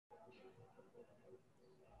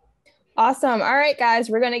Awesome. All right,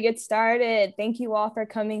 guys, we're going to get started. Thank you all for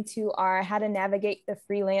coming to our How to Navigate the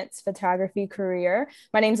Freelance Photography Career.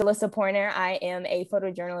 My name is Alyssa Pointer. I am a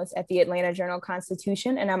photojournalist at the Atlanta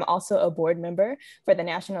Journal-Constitution, and I'm also a board member for the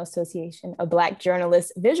National Association of Black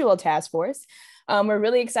Journalists Visual Task Force. We're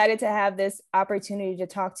really excited to have this opportunity to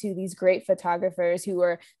talk to these great photographers who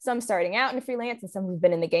are some starting out in freelance and some who've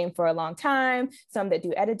been in the game for a long time, some that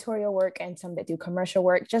do editorial work and some that do commercial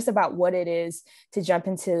work, just about what it is to jump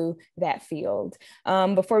into that field.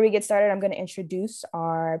 Before we get started, I'm going to introduce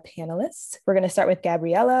our panelists. We're going to start with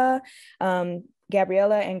Gabriella.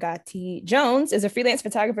 Gabriella Angotti-Jones is a freelance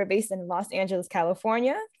photographer based in Los Angeles,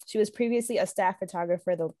 California. She was previously a staff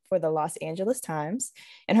photographer for the Los Angeles Times,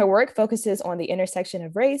 and her work focuses on the intersection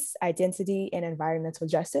of race, identity, and environmental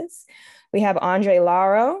justice. We have Aundre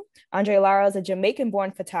Larrow. Aundre Larrow is a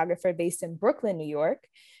Jamaican-born photographer based in Brooklyn, New York.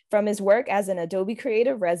 From his work as an Adobe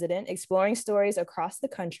creative resident, exploring stories across the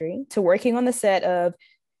country, to working on the set of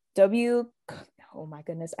oh my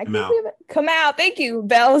goodness, I can't believe it. Come out. Thank you.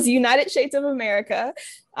 Bell's United States of America.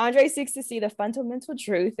 Aundre seeks to see the fundamental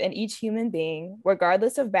truth in each human being,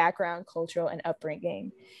 regardless of background, cultural, and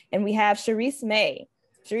upbringing. And we have Cheriss May.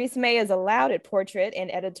 Cheriss May is a lauded portrait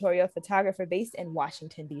and editorial photographer based in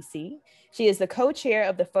Washington, D.C. She is the co-chair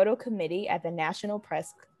of the photo committee at the National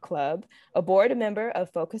Press Club, a board member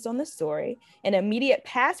of Focus on the Story, an immediate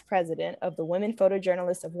past president of the Women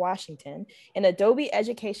Photojournalists of Washington, an Adobe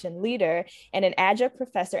education leader, and an adjunct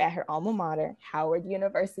professor at her alma mater, Howard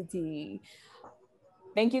University.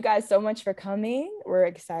 Thank you guys so much for coming. We're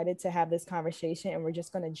excited to have this conversation, and we're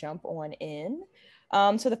just going to jump on in.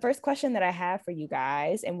 So the first question that I have for you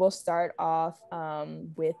guys, and we'll start off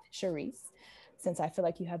with Cheriss, since I feel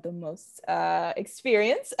like you have the most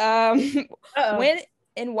experience. When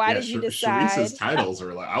and why did you decide? Cheriss's titles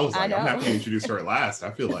are like, I was like, I'm happy to introduce her last.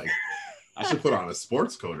 I feel like I should put on a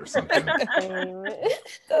sports coat or something.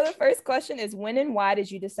 So the first question is, when and why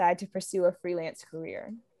did you decide to pursue a freelance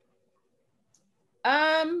career?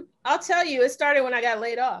 I'll tell you, it started when I got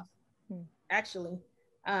laid off, actually.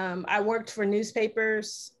 I worked for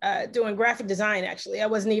newspapers doing graphic design, actually. I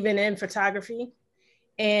wasn't even in photography.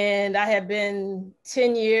 And I had been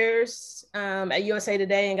 10 years at USA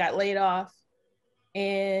Today and got laid off.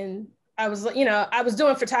 And I was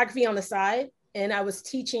doing photography on the side, and I was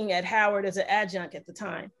teaching at Howard as an adjunct at the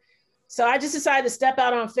time. So I just decided to step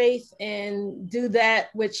out on faith and do that,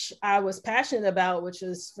 which I was passionate about, which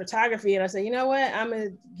was photography. And I said, you know what, I'm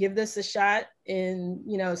going to give this a shot and,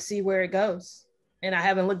 see where it goes. And I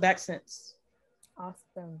haven't looked back since.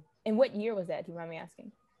 Awesome. And what year was that? Do you mind me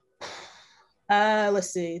asking? Let's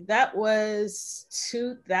see. That was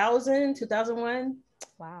 2001.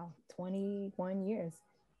 Wow. 21 years.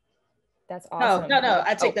 That's awesome. No.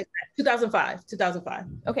 I take that back. 2005.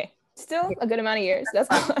 Okay. Still a good amount of years. That's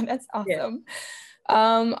awesome. Yeah.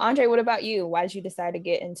 Aundre, what about you? Why did you decide to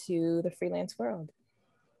get into the freelance world?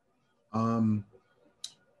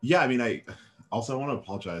 Yeah, I mean, I want to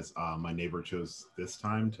apologize. My neighbor chose this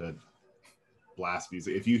time to blast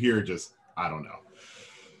music. If you hear I don't know.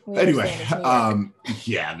 Anyway,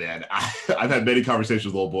 yeah, man, I've had many conversations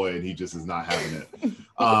with old boy and he just is not having it.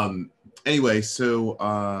 Anyway, so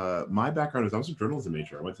my background is I was a journalism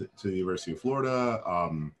major. I went to the University of Florida.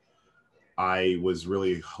 I was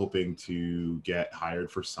really hoping to get hired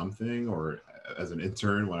for something or as an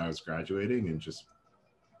intern when I was graduating, and just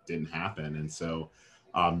didn't happen. And so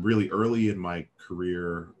really early in my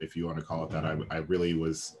career, if you want to call it that, I really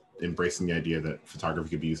was embracing the idea that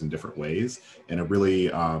photography could be used in different ways. And a really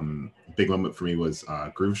big moment for me was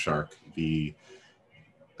Grooveshark, the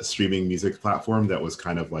streaming music platform that was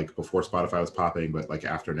kind of like before Spotify was popping, but like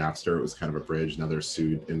after Napster, it was kind of a bridge. Now they're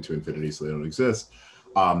sued into infinity, so they don't exist.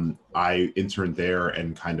 I interned there,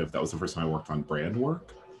 and that was the first time I worked on brand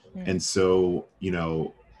work. And so,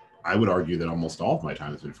 I would argue that almost all of my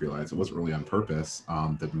time has been freelance. It wasn't really on purpose.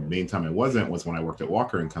 The main time I wasn't was when I worked at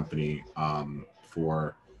Walker and Company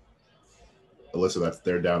for Alyssa.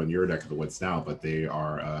 They're down in your neck of the woods now, but they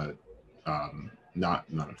are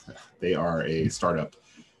they are a startup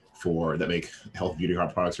that make health beauty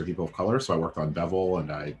products for people of color. So I worked on Bevel,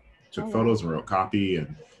 and I took photos and wrote copy,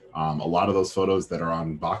 and a lot of those photos that are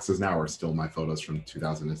on boxes now are still my photos from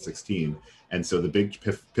 2016. And so the big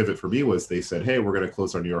pivot for me was they said, hey, we're going to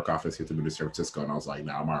close our New York office, you have to move to San Francisco. And I was like,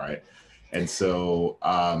 no, I'm all right. And so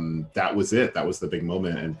that was it. That was the big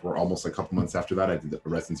moment. And for almost a couple months after that, I did a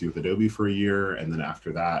residency with Adobe for a year. And then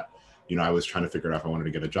after that, I was trying to figure out if I wanted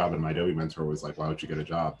to get a job. And my Adobe mentor was like, why would you get a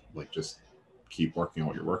job? Like, just keep working on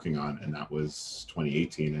what you're working on. And that was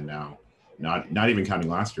 2018. And now, not even counting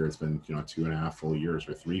last year, it's been 2.5 full years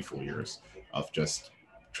or 3 full years of just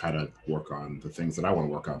try to work on the things that I want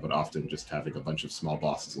to work on, but often just having a bunch of small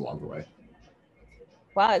bosses along the way.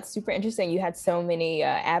 Wow, it's super interesting. You had so many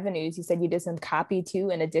avenues. You said you did some copy too,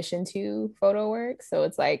 in addition to photo work. So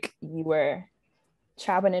it's like you were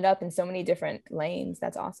chopping it up in so many different lanes.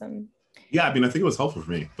 That's awesome. Yeah, I mean, I think it was helpful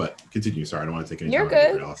for me, but continue. Sorry, I don't want to take any You're time.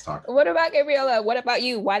 good. Gabriella's talk. What about Gabriella? What about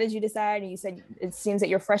you? Why did you decide? You said it seems that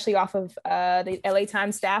you're freshly off of the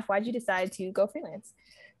LATimes staff. Why did you decide to go freelance?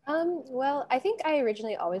 Well, I think I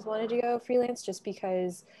originally always wanted to go freelance just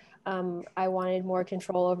because I wanted more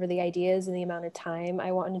control over the ideas and the amount of time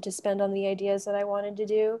I wanted to spend on the ideas that I wanted to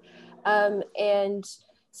do. And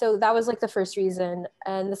so that was like the first reason.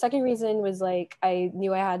 And the second reason was like, I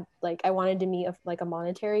knew I had, like, I wanted to meet a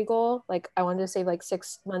monetary goal. Like I wanted to save like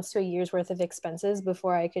 6 months to a year's worth of expenses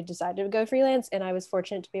before I could decide to go freelance. And I was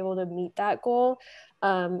fortunate to be able to meet that goal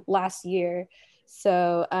last year.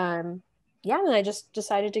 So yeah, and I just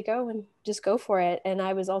decided to go and just go for it. And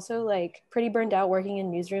I was also like pretty burned out working in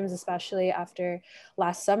newsrooms, especially after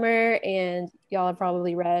last summer. And y'all have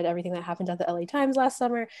probably read everything that happened at the LATimes last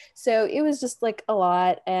summer. So it was just like a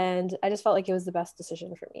lot. And I just felt like it was the best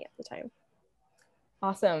decision for me at the time.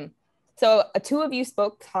 Awesome. So two of you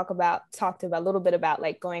talked about a little bit about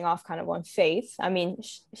like going off kind of on faith. I mean,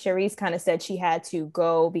 Cheriss kind of said she had to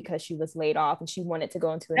go because she was laid off and she wanted to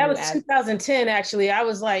go into that was 2010. Actually, I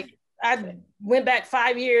was like, I went back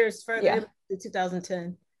 5 years further to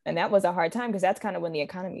 2010. And that was a hard time because that's kind of when the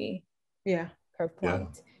economy curve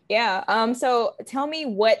plumped. Yeah. So tell me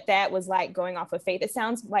what that was like going off of faith. It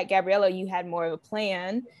sounds like, Gabriella, you had more of a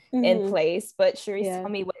plan in place, but Cheriss, tell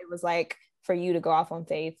me what it was like for you to go off on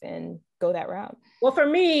faith and go that route. Well, for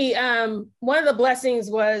me, one of the blessings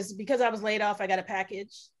was because I was laid off, I got a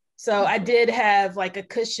package. So I did have like a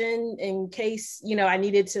cushion in case, you know, I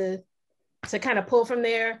needed to kind of pull from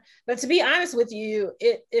there. But to be honest with you,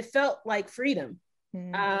 it felt like freedom.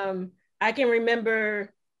 I can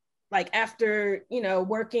remember like after, you know,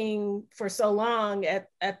 working for so long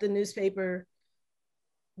at the newspaper,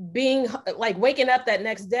 being like waking up that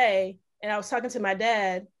next day, and I was talking to my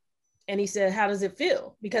dad and he said, how does it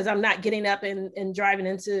feel? Because I'm not getting up and driving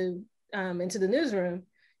into the newsroom.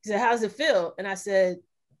 He said, how does it feel? And I said,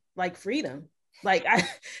 like freedom. Like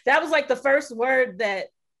that was like the first word that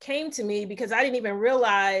came to me because I didn't even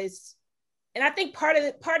realize. And I think part of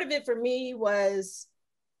it for me was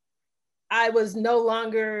I was no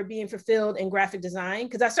longer being fulfilled in graphic design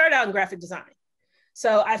because I started out in graphic design.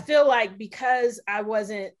 So I feel like because I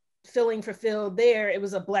wasn't feeling fulfilled there, it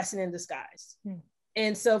was a blessing in disguise.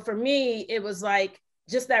 And so for me, it was like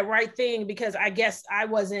just that right thing because I guess I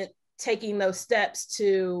wasn't taking those steps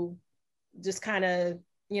to just kind of,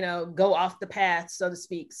 you know, go off the path, so to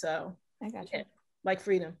speak. So I got you. Like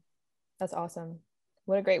freedom. That's awesome.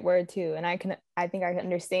 What a great word too. And I think I can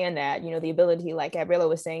understand that, you know, the ability, like Gabriella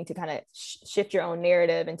was saying, to kind of shift your own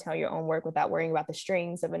narrative and tell your own work without worrying about the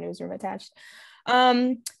strings of a newsroom attached.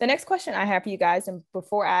 The next question I have for you guys, and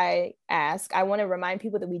before I ask, I want to remind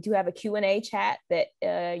people that we do have a Q&A chat that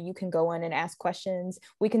you can go in and ask questions.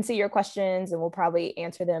 We can see your questions and we'll probably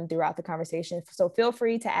answer them throughout the conversation. So feel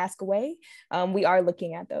free to ask away. We are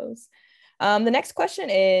looking at those. The next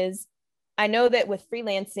question is, I know that with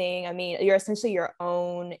freelancing, I mean, you're essentially your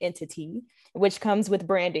own entity, which comes with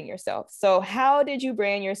branding yourself. So how did you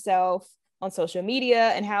brand yourself on social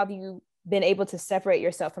media, and how have you been able to separate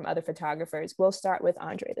yourself from other photographers? We'll start with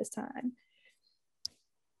Aundre this time.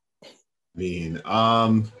 I mean,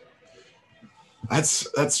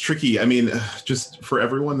 that's tricky. I mean, just for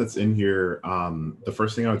everyone that's in here, the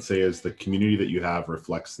first thing I would say is the community that you have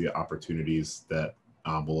reflects the opportunities that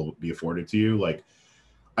will be afforded to you. Like,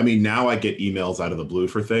 I mean, now I get emails out of the blue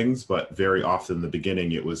for things, but very often in the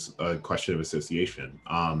beginning, it was a question of association.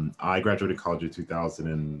 I graduated college in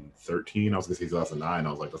 2013. I was gonna say 2009. I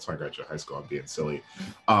was like, that's when I graduated high school. I'm being silly.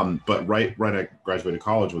 But right I graduated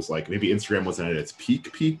college was like, maybe Instagram wasn't at its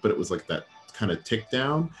peak, but it was like that kind of tick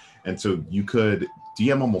down. And so you could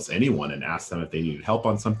DM almost anyone and ask them if they needed help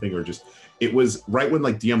on something, or just, it was right when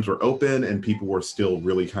like DMs were open and people were still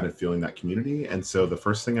really kind of feeling that community. And so the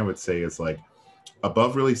first thing I would say is like,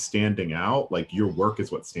 above really standing out, like your work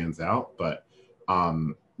is what stands out, but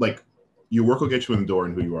like your work will get you in the door,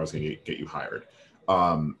 and who you are is going to get you hired.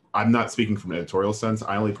 I'm not speaking from an editorial sense.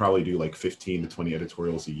 I only probably do like 15 to 20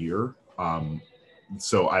 editorials a year.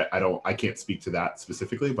 So I can't speak to that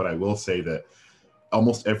specifically, but I will say that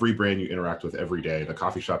almost every brand you interact with every day, the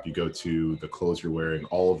coffee shop you go to, the clothes you're wearing,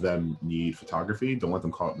 all of them need photography. Don't let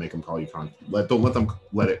them make them call you content. Don't let them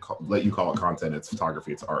let you call it content. It's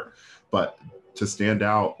photography. It's art. But to stand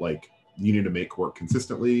out, like, you need to make work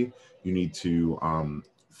consistently. You need to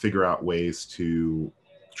figure out ways to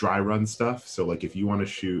dry run stuff. So like if you want to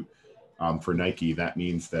shoot for Nike, that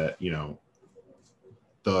means that, you know,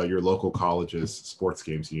 your local college's sports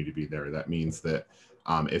games, you need to be there. That means that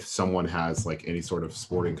if someone has like any sort of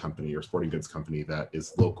sporting company or sporting goods company that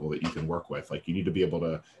is local that you can work with, like you need to be able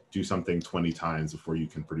to do something 20 times before you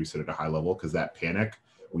can produce it at a high level, because that panic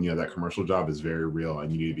when you have that commercial job is very real,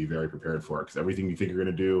 and you need to be very prepared for it, because everything you think you're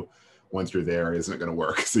going to do once you're there isn't going to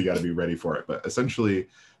work. So you got to be ready for it. But essentially,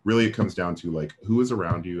 really it comes down to like, who is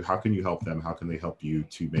around you? How can you help them? How can they help you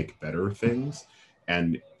to make better things?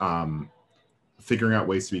 And figuring out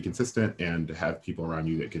ways to be consistent and have people around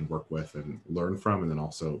you that can work with and learn from, and then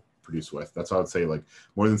also produce with. That's what I would say, like,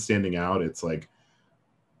 more than standing out, it's like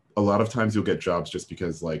a lot of times you'll get jobs just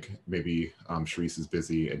because like maybe Cheriss is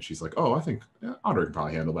busy and she's like, oh, I think Aundre can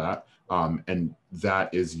probably handle that. And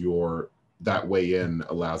that way in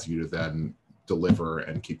allows you to then deliver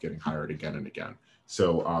and keep getting hired again and again.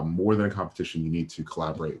 So more than a competition, you need to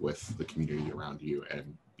collaborate with the community around you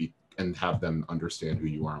and have them understand who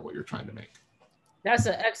you are and what you're trying to make. That's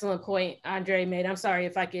an excellent point Aundre made. I'm sorry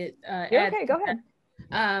if I could add. Okay, go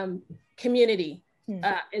ahead. Community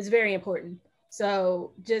is very important.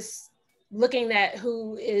 So just looking at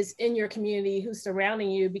who is in your community, who's surrounding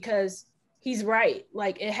you, because he's right.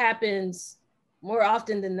 Like, it happens more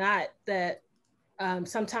often than not that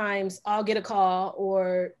sometimes I'll get a call,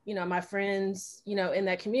 or, you know, my friends, you know, in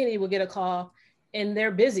that community will get a call and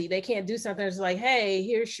they're busy. They can't do something. It's like, hey,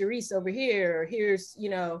 here's Cheriss over here, or here's, you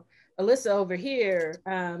know, Alyssa over here.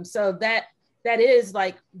 So that is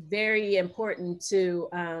like very important to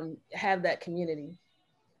have that community.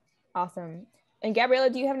 Awesome. And Gabriella,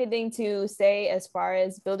 do you have anything to say as far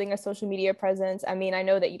as building a social media presence? I mean, I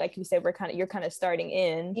know that like you said, you're kind of starting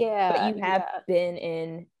in, but you have been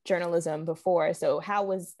in journalism before. So how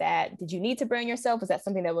was that? Did you need to brand yourself? Was that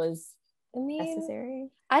something that was necessary?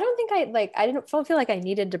 I don't think I didn't feel like I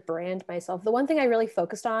needed to brand myself. The one thing I really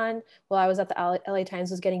focused on while I was at the LATimes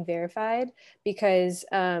was getting verified, because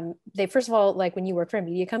they, first of all, like when you work for a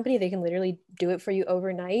media company, they can literally do it for you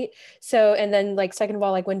overnight. So, and then like, second of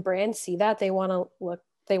all, like when brands see that, they want to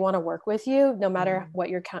work with you no matter what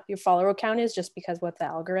your follower count is, just because what the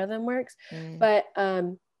algorithm works. But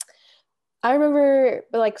I remember,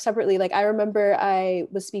 like separately, like I remember I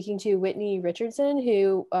was speaking to Whitney Richardson,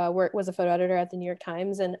 who was a photo editor at the New York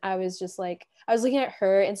Times. And I was just like, I was looking at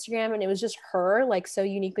her Instagram and it was just her, like so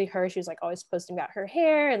uniquely her. She was like always posting about her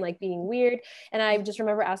hair and like being weird. And I just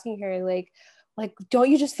remember asking her like, don't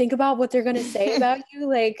you just think about what they're going to say about you?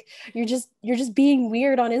 Like, you're just being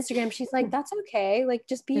weird on Instagram. She's like, that's okay. Like,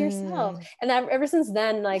 just be yourself. And ever since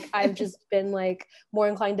then, like, I've just been like more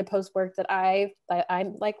inclined to post work that I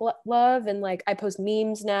like love. And like, I post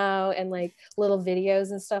memes now and like little videos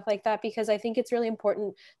and stuff like that, because I think it's really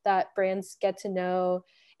important that brands get to know,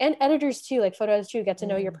 and editors too, like photo editors too, get to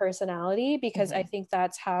know your personality, because I think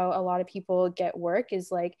that's how a lot of people get work, is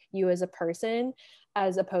like you as a person,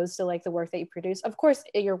 as opposed to like the work that you produce. Of course,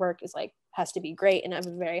 your work is like, has to be great and of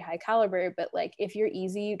a very high caliber, but like if you're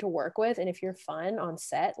easy to work with and if you're fun on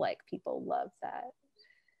set, like people love that.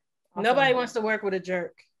 Awesome. Nobody wants to work with a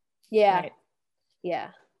jerk. Yeah. Right.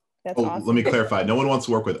 Yeah. That's awesome. Let me clarify. No one wants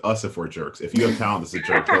to work with us if we're jerks. If you have talent that's a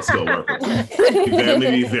jerk, they'll still work with you. Let me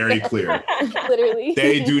be very clear. Literally.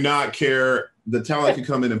 They do not care. The talent could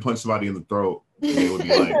come in and punch somebody in the throat. And they would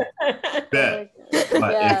be like, bet.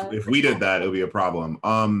 But if we did that, it would be a problem.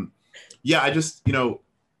 Yeah, I just, you know,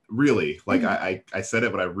 really, like I said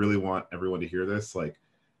it, but I really want everyone to hear this. Like,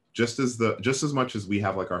 just as much as we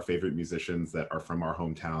have like our favorite musicians that are from our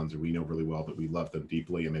hometowns, or we know really well, but we love them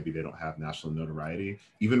deeply, and maybe they don't have national notoriety.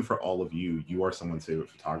 Even for all of you, you are someone's favorite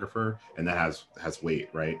photographer, and that has weight,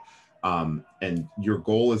 right? And your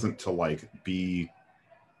goal isn't to like be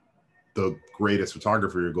the greatest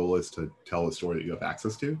photographer. Your goal is to tell a story that you have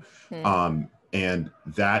access to. And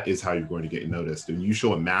that is how you're going to get noticed. And you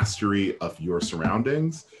show a mastery of your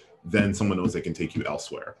surroundings, then someone knows they can take you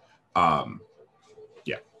elsewhere.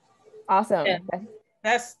 Awesome. Yeah.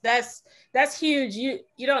 That's huge. You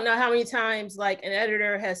don't know how many times like an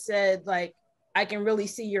editor has said, like, I can really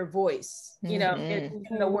see your voice, you know, in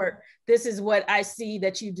the work. This is what I see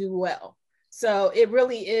that you do well. So it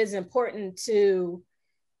really is important to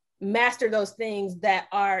master those things that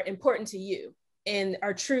are important to you and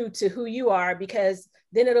are true to who you are, because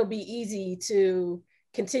then it'll be easy to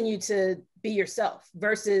continue to be yourself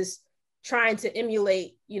versus trying to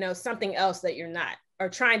emulate, you know, something else that you're not, or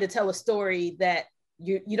trying to tell a story that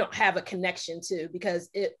you don't have a connection to, because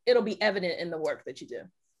it'll be evident in the work that you do.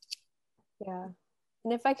 Yeah.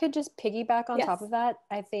 And if I could just piggyback on top of that,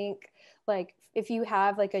 I think like if you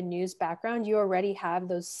have like a news background, you already have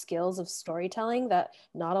those skills of storytelling that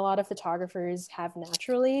not a lot of photographers have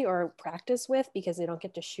naturally or practice with because they don't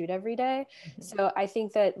get to shoot every day. Mm-hmm. So I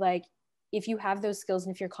think that like if you have those skills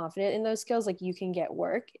and if you're confident in those skills, like you can get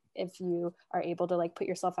work if you are able to like put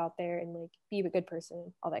yourself out there and like be a good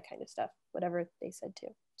person, all that kind of stuff, whatever they said too.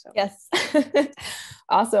 So yes.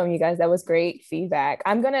 Awesome, you guys, that was great feedback.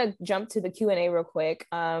 I'm gonna jump to the Q&A real quick,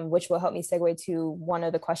 which will help me segue to one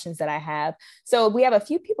of the questions that I have. So we have a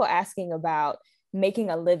few people asking about making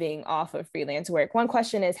a living off of freelance work. One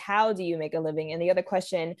question is, how do you make a living? And the other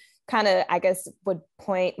question kind of, I guess, would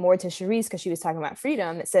point more to Cheriss because she was talking about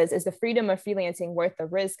freedom. It says, is the freedom of freelancing worth the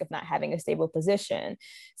risk of not having a stable position?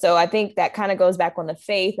 So I think that kind of goes back on the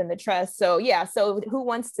faith and the trust. So yeah, so who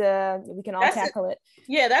wants to, we can all tackle it.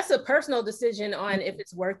 Yeah, that's a personal decision on if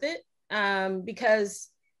it's worth it. Because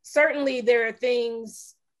certainly there are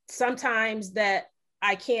things sometimes that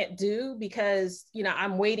I can't do because, you know,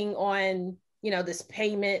 I'm waiting on, you know, this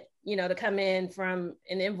payment, you know, to come in from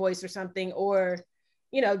an invoice or something, or,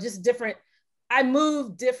 you know, just different. I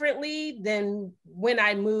moved differently than when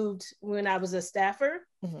I moved when I was a staffer.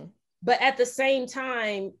 Mm-hmm. But at the same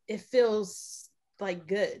time, it feels like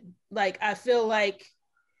good. Like, I feel like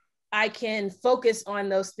I can focus on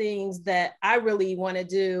those things that I really want to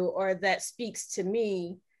do or that speaks to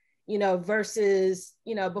me, you know, versus,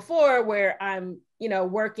 you know, before where I'm, you know,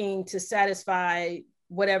 working to satisfy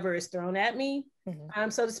whatever is thrown at me,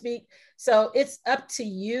 so to speak. So it's up to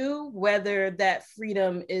you whether that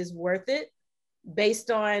freedom is worth it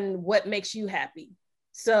based on what makes you happy.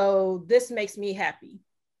 So this makes me happy.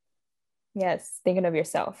 Yes, thinking of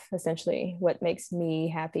yourself, essentially. What makes me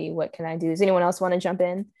happy? What can I do? Does anyone else want to jump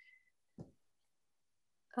in?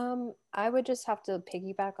 I would just have to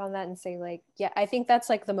piggyback on that and say, like, yeah, I think that's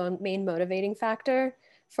like the main motivating factor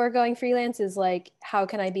for going freelance is like, how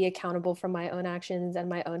can I be accountable for my own actions and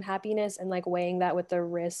my own happiness, and like weighing that with the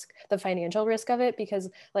risk, the financial risk of it. Because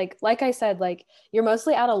like I said, like you're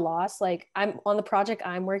mostly at a loss. Like I'm on the project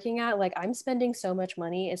I'm working at, like I'm spending so much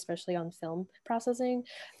money, especially on film processing.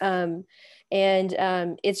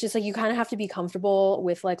 It's just like, you kind of have to be comfortable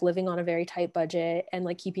with like living on a very tight budget and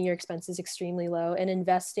like keeping your expenses extremely low and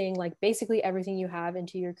investing like basically everything you have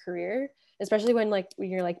into your career, especially when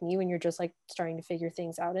you're like me, when you're just like starting to figure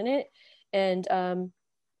things out in it. And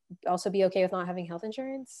also be okay with not having health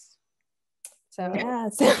insurance. So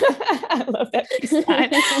yes. I love that piece.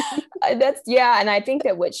 That's, yeah. And I think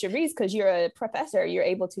that with Cheriss, because you're a professor, you're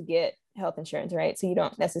able to get health insurance, right? So you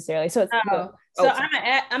don't necessarily. So it's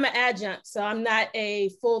I'm an adjunct, so I'm not a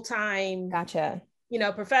full-time gotcha, you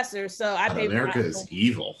know, professor. So I pay America is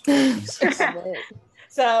evil.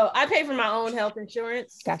 So I pay for my own health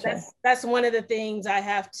insurance. Gotcha. That's one of the things I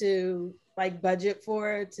have to like budget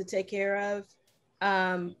for to take care of.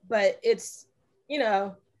 But it's, you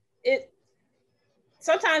know,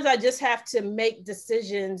 sometimes I just have to make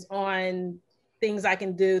decisions on things I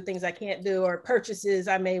can do, things I can't do, or purchases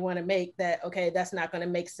I may want to make that, okay, that's not going to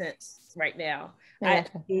make sense right now. I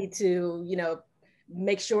need to, you know,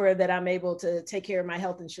 make sure that I'm able to take care of my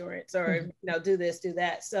health insurance or, you know, do this, do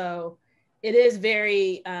that. So it is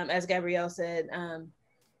very, as Gabrielle said,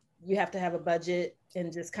 you have to have a budget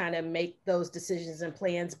and just kind of make those decisions and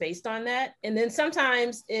plans based on that. And then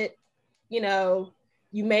sometimes it, you know,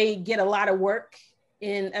 you may get a lot of work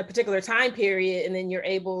in a particular time period, and then you're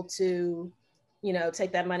able to, you know,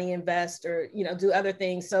 take that money, invest, or, you know, do other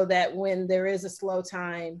things so that when there is a slow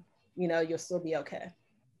time, you know, you'll still be okay.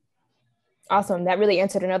 Awesome. That really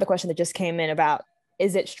answered another question that just came in about,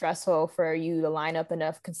 is it stressful for you to line up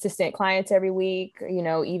enough consistent clients every week? You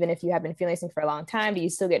know, even if you have been freelancing for a long time, do you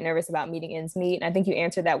still get nervous about meeting ends meet? And I think you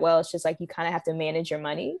answered that well. It's just like, you kind of have to manage your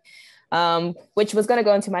money, which was going to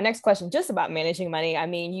go into my next question, just about managing money. I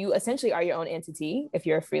mean, you essentially are your own entity. If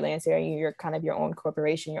you're a freelancer, you're kind of your own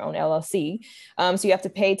corporation, your own LLC. So you have to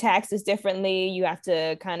pay taxes differently. You have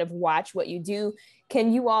to kind of watch what you do.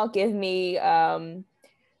 Can you all give me,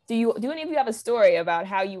 do any of you have a story about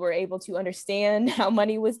how you were able to understand how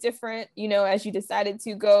money was different, you know, as you decided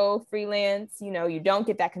to go freelance? You know, you don't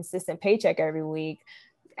get that consistent paycheck every week.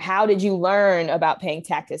 How did you learn about paying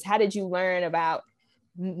taxes? How did you learn about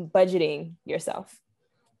budgeting yourself?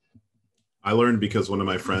 I learned because one of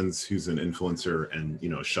my friends who's an influencer and, you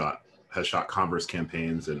know, has shot Converse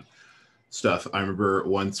campaigns and stuff. I remember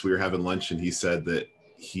once we were having lunch and he said that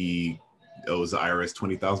he owes the IRS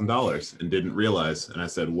 $20,000 and didn't realize. And I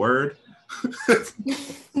said, word?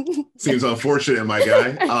 Seems unfortunate, my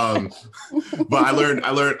guy. But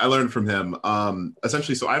I learned from him.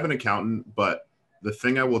 Essentially, so I have an accountant, but the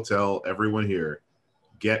thing I will tell everyone here,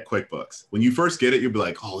 get QuickBooks. When you first get it, you'll be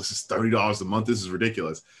like, oh, this is $30 a month. This is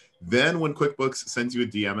ridiculous. Then when QuickBooks sends you a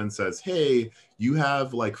DM and says, hey, you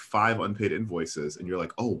have like 5 unpaid invoices, and you're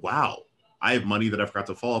like, oh, wow, I have money that I forgot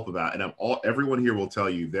to follow up about. And everyone here will tell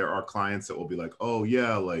you there are clients that will be like, oh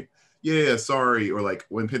yeah, like, yeah, sorry. Or like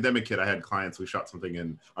when pandemic hit, I had clients, we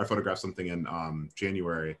I photographed something in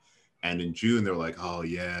January. And in June, they're like, oh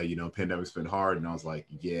yeah, you know, pandemic's been hard. And I was like,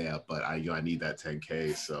 yeah, but I need that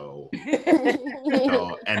 10K. So,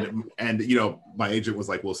 and you know, my agent was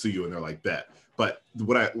like, we'll see you. And they're like, bet. But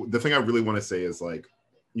the thing I really want to say is like,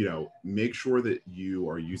 you know, make sure that you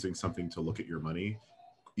are using something to look at your money.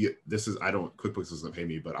 QuickBooks doesn't pay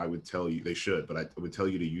me, but I would tell you, they should, but I would tell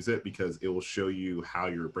you to use it because it will show you how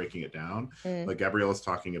you're breaking it down. Like Gabriella's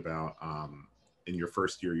talking about, in your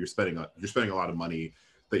first year, you're spending a lot of money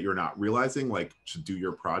that you're not realizing, like to do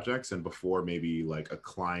your projects, and before maybe like a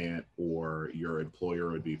client or your employer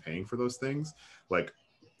would be paying for those things. Like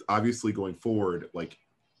obviously going forward, like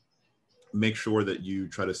make sure that you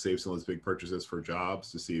try to save some of those big purchases for jobs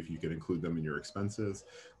to see if you can include them in your expenses.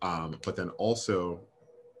 But then also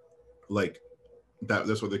like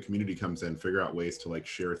that's where the community comes in, figure out ways to like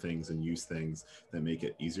share things and use things that make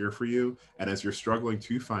it easier for you. And as you're struggling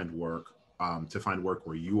to find work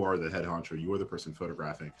where you are the head honcho, you are the person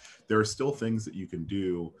photographing, there are still things that you can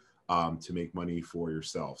do to make money for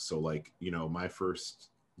yourself. So like, you know, my first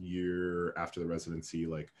year after the residency,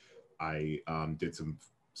 like I did some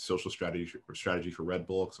social strategy for Red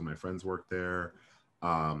Bull. Some of my friends worked there.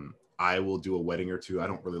 I will do a wedding or two. I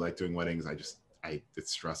don't really like doing weddings.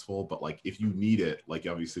 It's stressful, but like if you need it, like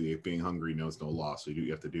obviously being hungry knows no law, so you do what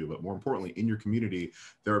you have to do. But more importantly, in your community,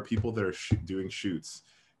 there are people that are doing shoots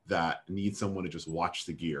that need someone to just watch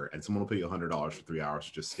the gear, and someone will pay you $100 for 3 hours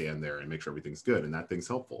to just stand there and make sure everything's good, and that thing's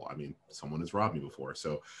helpful. I mean, someone has robbed me before,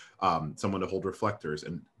 so someone to hold reflectors.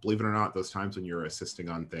 And believe it or not, those times when you're assisting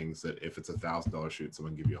on things that if it's $1,000 shoot,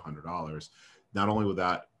 someone give you $100, not only will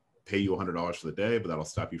that pay you $100 for the day, but that'll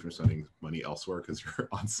stop you from spending money elsewhere because you're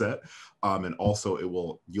on set. And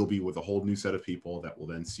also you'll be with a whole new set of people that will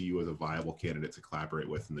then see you as a viable candidate to collaborate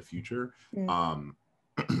with in the future.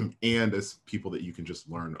 And as people that you can just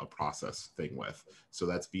learn a process thing with. So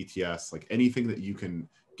that's BTS, like anything that you can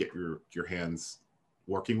get your hands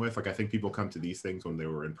working with. Like I think people come to these things when they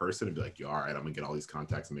were in person and be like, yeah, all right, I'm gonna get all these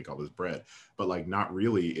contacts and make all this bread. But like not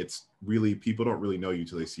really, it's really, people don't really know you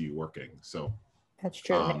till they see you working. So that's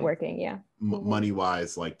true. Networking, yeah. Money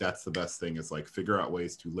wise, like that's the best thing, is like figure out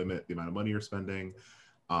ways to limit the amount of money you're spending.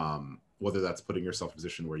 Whether that's putting yourself in a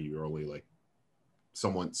position where you're only like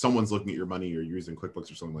someone's looking at your money, or you're using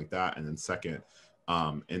QuickBooks or something like that. And then second,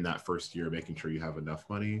 in that first year, making sure you have enough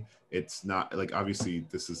money. It's not like, obviously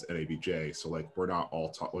this is NABJ, so like we're not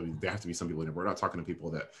all there have to be some people in it. We're not talking to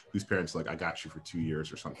people whose parents like, I got you for 2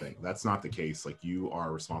 years or something. That's not the case. Like you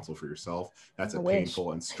are responsible for yourself. That's a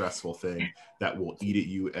painful and stressful thing that will eat at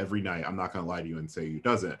you every night. I'm not gonna lie to you and say it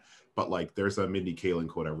doesn't, but like there's a Mindy Kaling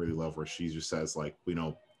quote I really love where she just says like, you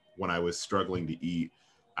know, when I was struggling to eat,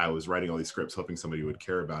 I was writing all these scripts hoping somebody would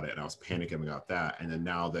care about it, and I was panicking about that. And then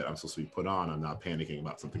now that I'm supposed to be put on, I'm not panicking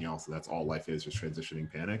about something else. And that's all life is, just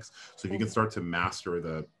transitioning panics. So if you can start to master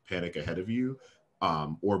the panic ahead of you,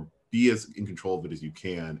 or be as in control of it as you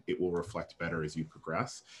can, it will reflect better as you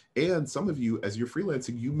progress. And some of you, as you're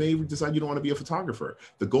freelancing, you may decide you don't want to be a photographer.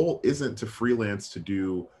 The goal isn't to freelance to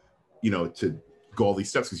do, you know, to go all these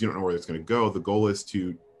steps because you don't know where it's going to go. The goal is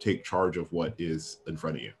to take charge of what is in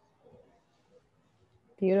front of you.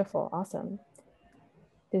 Beautiful. Awesome.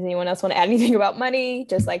 Does anyone else want to add anything about money?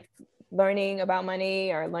 Just like learning about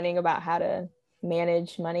money or learning about how to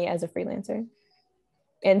manage money as a freelancer?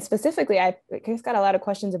 And specifically, I just got a lot of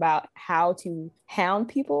questions about how to hound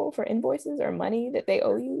people for invoices or money that they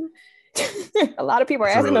owe you. A lot of people are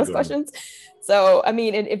asking those questions. So, I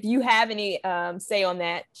mean, if you have any say on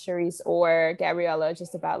that, Cheriss or Gabriella,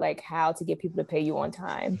 just about like how to get people to pay you on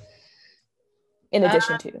time in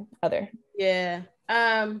addition to other. Yeah.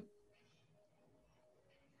 I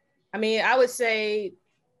mean, I would say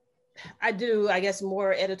I do, I guess,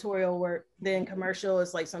 more editorial work than commercial.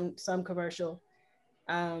 It's like some commercial.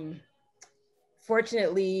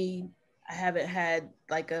 Fortunately, I haven't had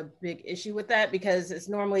like a big issue with that because it's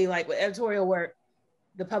normally like with editorial work,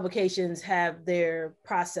 the publications have their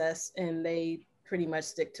process and they pretty much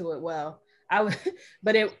stick to it well.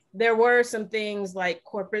 There were some things like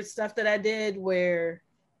corporate stuff that I did where,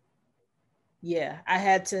 yeah, I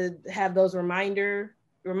had to have those reminders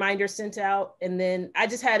sent out, and then I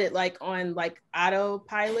just had it like on like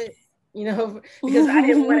autopilot, you know, because I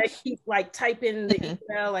didn't want to keep like typing the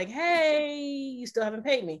email like, hey, you still haven't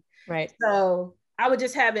paid me. Right. So I would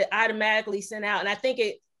just have it automatically sent out. And I think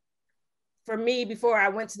for me, before I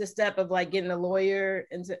went to the step of like getting a lawyer,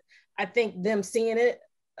 and I think them seeing it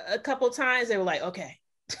a couple of times, they were like, okay,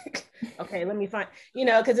 okay, let me find,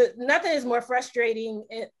 because nothing is more frustrating.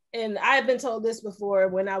 And I've been told this before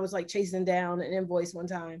when I was like chasing down an invoice one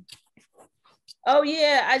time. Oh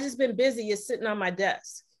yeah, I just been busy. It's sitting on my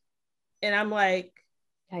desk. And I'm like,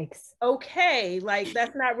 yikes. Okay, like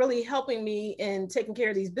that's not really helping me in taking care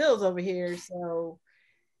of these bills over here. So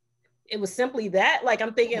it was simply that. Like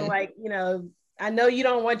I'm thinking like, I know you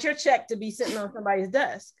don't want your check to be sitting on somebody's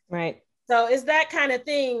desk. Right. So it's that kind of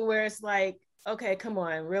thing where it's like, okay, come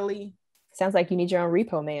on, really? Sounds like you need your own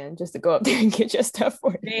repo man just to go up there and get your stuff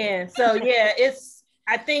for you. Man, so yeah,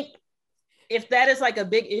 I think if that is like a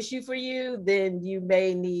big issue for you, then you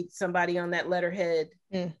may need somebody on that letterhead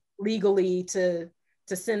legally to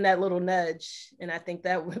send that little nudge. And I think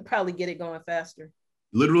that would probably get it going faster.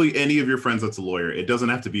 Literally any of your friends that's a lawyer. It doesn't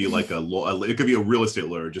have to be like it could be a real estate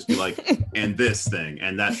lawyer. Just be like, and this thing,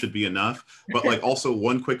 and that should be enough. But like also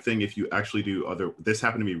one quick thing, if you actually do this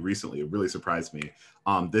happened to me recently, it really surprised me.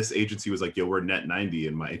 This agency was like, yo, we're net 90.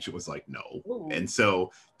 And my agent was like, no. Ooh. And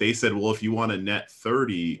so they said, well, if you want a net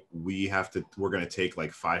 30, we're going to take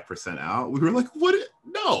like 5% out. We were like, what?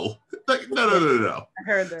 No, like, no. I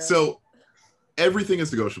heard that. So everything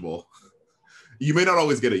is negotiable. You may not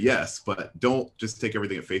always get a yes, but don't just take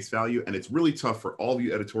everything at face value. And it's really tough for all of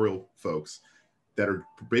you editorial folks that are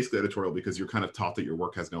basically editorial because you're kind of taught that your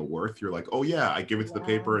work has no worth. You're like, oh yeah, I give it to the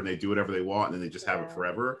paper and they do whatever they want and then they just have it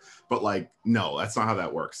forever. But like, no, that's not how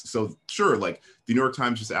that works. So sure, like the New York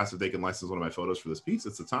Times just asked if they can license one of my photos for this piece.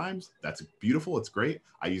 It's the Times. That's beautiful. It's great.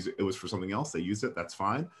 I use it. It was for something else. They used it. That's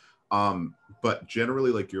fine. But generally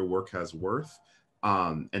like your work has worth.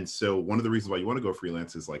 And so one of the reasons why you want to go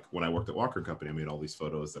freelance is like when I worked at Walker Company, I made all these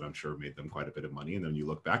photos that I'm sure made them quite a bit of money. And then you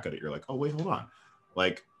look back at it, you're like, oh, wait, hold on.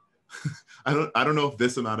 Like, I don't know if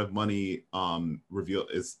this amount of money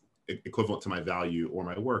is equivalent to my value or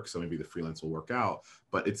my work. So maybe the freelance will work out,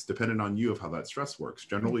 but it's dependent on you of how that stress works.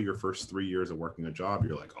 Generally, your first 3 years of working a job,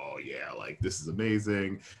 you're like, oh yeah, like this is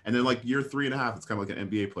amazing. And then like year 3.5, it's kind of like an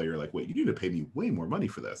NBA player. You're like, wait, you need to pay me way more money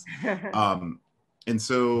for this. And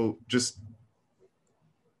so just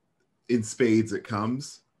in spades it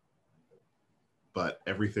comes, but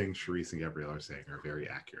everything Cheriss and Gabriella are saying are very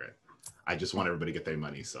accurate. I just want everybody to get their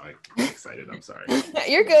money, so I'm excited. I'm sorry.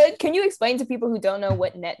 You're good. Can you explain to people who don't know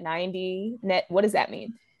what net 90, what does that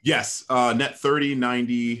mean? Yes, net 30,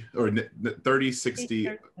 90, or net 30, 60,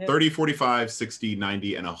 30, 45, 60,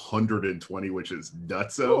 90, and 120, which is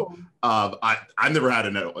nutso. I've never had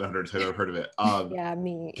a net 100, I've never heard of it. Yeah,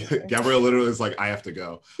 me. Gabrielle literally is like, I have to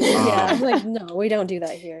go. Yeah, I'm like, no, we don't do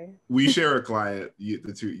that here. We share a client,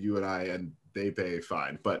 the two, you and I, and they pay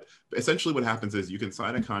fine. But essentially what happens is you can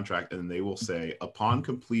sign a contract and they will say upon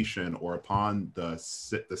completion or upon the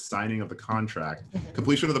signing of the contract,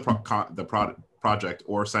 completion of the project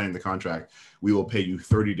or signing the contract, we will pay you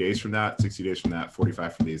 30 days from that, 60 days from that,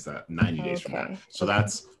 45 from these, that 90 days from that. So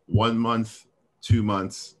that's 1 month, 2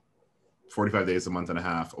 months, 45 days, a month and a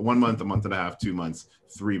half, 1 month, a month and a half, 2 months,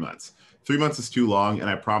 3 months. 3 months is too long. And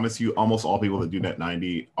I promise you, almost all people that do net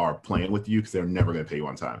 90 are playing with you because they're never going to pay you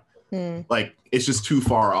on time. Like it's just too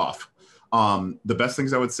far off. The best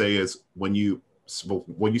things I would say is when you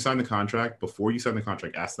sign the contract, before you sign the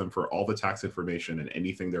contract, ask them for all the tax information and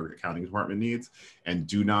anything their accounting department needs, and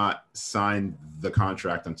do not sign the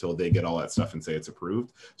contract until they get all that stuff and say it's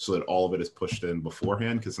approved, so that all of it is pushed in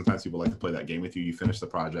beforehand. Because sometimes people like to play that game with you. You finish the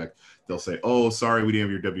project, they'll say, oh, sorry, we didn't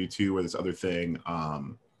have your W-2 or this other thing,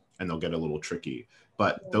 and they'll get a little tricky.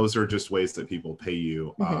 But those are just ways that people pay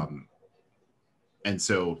you. And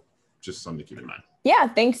so just something to keep in mind. Yeah,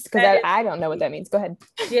 thanks, because I don't know what that means. Go ahead.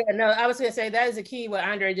 Yeah, no, I was going to say that is a key, what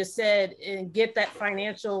Aundre just said, and get that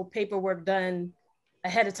financial paperwork done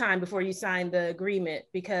ahead of time before you sign the agreement,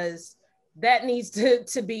 because that needs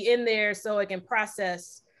to be in there so it can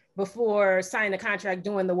process before signing the contract,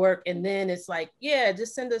 doing the work. And then it's like, yeah,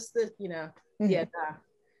 just send us the, yeah, nah.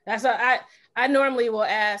 That's what I normally will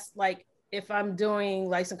ask, like, if I'm doing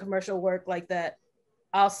like some commercial work like that,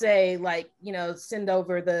 I'll say like, send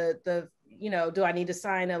over the do I need to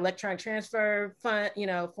sign an electronic transfer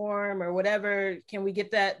form or whatever? Can we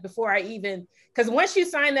get that before because once you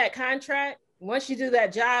sign that contract, once you do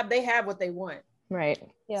that job, they have what they want. Right.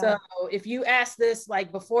 Yeah. So if you ask this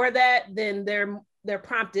like before that, then they're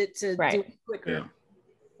prompted to do it quicker.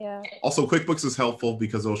 Yeah. Also, QuickBooks is helpful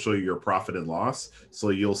because it'll show you your profit and loss. So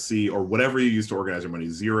you'll see, or whatever you use to organize your money,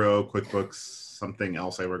 Xero, QuickBooks, something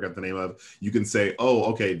else I forgot the name of, you can say, oh,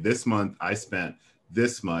 okay, this month I spent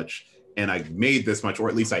this much and I made this much, or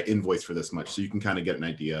at least I invoiced for this much. So you can kind of get an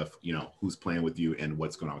idea of, who's playing with you and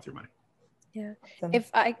what's going on with your money. Yeah.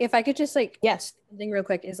 Awesome. If I could just like, yes, something real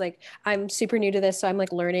quick is like, I'm super new to this, so I'm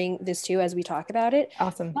like learning this too as we talk about it.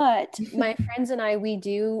 awesome. But my friends and I, we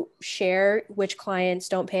do share which clients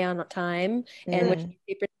don't pay on time and which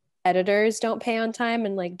newspaper editors don't pay on time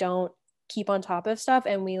and like don't keep on top of stuff,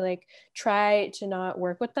 and we like try to not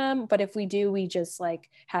work with them, but if we do, we just like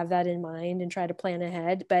have that in mind and try to plan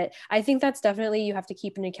ahead. But I think that's definitely, you have to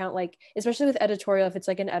keep an account, like especially with editorial, if it's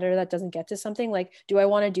like an editor that doesn't get to something, like, do I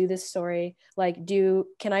want to do this story, like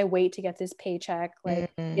can I wait to get this paycheck, like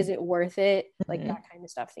is it worth it, like that kind of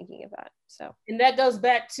stuff, thinking of that. So, and that goes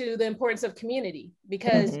back to the importance of community,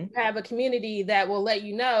 because you have a community that will let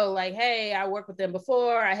you know, like, hey, I worked with them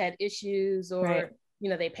before, I had issues, or you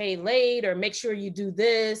know, they paid late, or make sure you do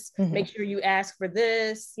this, make sure you ask for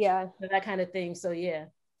this. Yeah. That kind of thing. So yeah,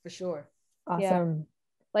 for sure. Awesome. Yeah.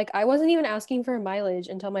 Like I wasn't even asking for mileage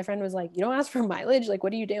until my friend was like, you don't ask for mileage? Like,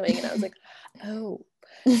 what are you doing? And I was like, oh,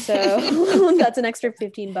 so that's an extra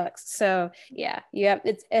 $15. So yeah,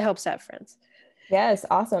 it helps to have friends. Yes,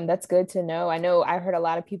 awesome. That's good to know. I know I heard a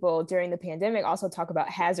lot of people during the pandemic also talk about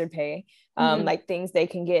hazard pay, like things they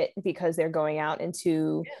can get because they're going out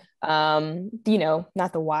into, you know,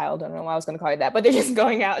 not the wild, I don't know why I was going to call it that, but they're just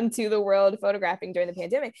going out into the world photographing during the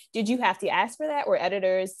pandemic. Did you have to ask for that? Or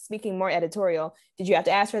editors, speaking more editorial, did you have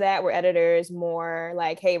to ask for that? Were editors more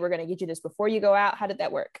like, hey, we're going to get you this before you go out? How did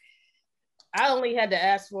that work? I only had to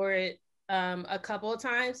ask for it a couple of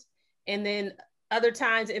times. And then other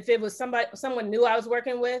times, if it was someone new I was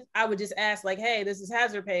working with, I would just ask like, hey, this is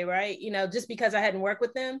hazard pay, right? You know, just because I hadn't worked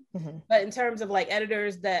with them. But in terms of like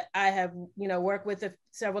editors that I have, you know, worked with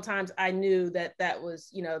several times, I knew that was,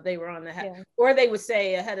 you know, they were on the, or they would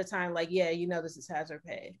say ahead of time, like, yeah, you know, this is hazard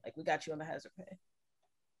pay. Like we got you on the hazard pay.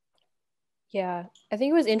 Yeah, I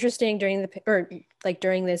think it was interesting during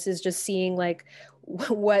this is just seeing like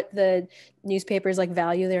what the newspapers like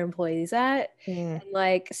value their employees at, and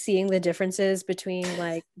like seeing the differences between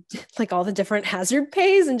like all the different hazard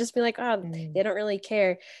pays, and just be like, oh, they don't really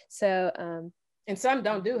care. So and some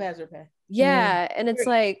don't do hazard pay. Yeah, and it's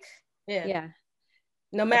like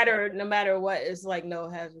no matter what, it's like no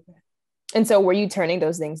hazard pay. And so were you turning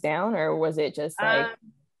those things down, or was it just like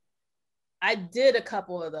I did a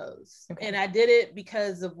couple of those, and I did it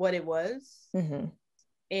because of what it was.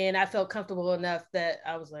 And I felt comfortable enough that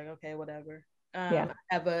I was like, okay, whatever. I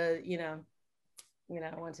have I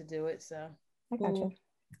want to do it. So I gotcha.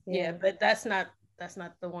 Yeah, but that's not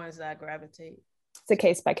the ones that I gravitate. It's a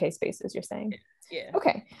case by case basis, you're saying? Yeah.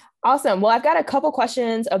 Okay, awesome. Well, I've got a couple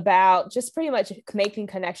questions about just pretty much making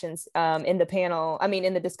connections in the panel. I mean,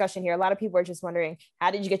 in the discussion here, a lot of people are just wondering, how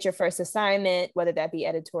did you get your first assignment, whether that be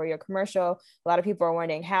editorial or commercial? A lot of people are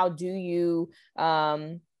wondering, how do you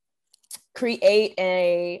create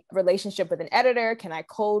a relationship with an editor? Can I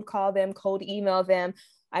cold call them, cold email them?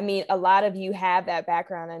 I mean, a lot of you have that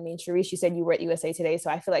background. I mean, Cheriss, you said you were at USA Today, so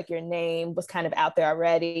I feel like your name was kind of out there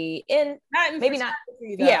already. Not in maybe not.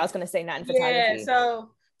 Though. Yeah, I was going to say not in photography. Yeah,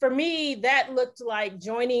 so for me, that looked like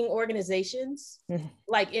joining organizations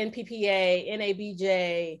like NPPA,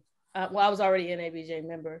 NABJ. Well, I was already an NABJ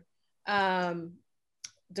member.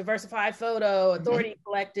 Diversified Photo, Authority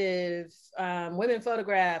Collective, Women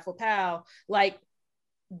Photograph, or PAL. Like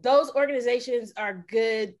those organizations are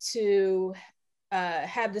good to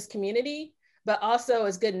have this community, but also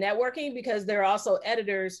it's good networking because there are also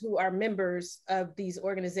editors who are members of these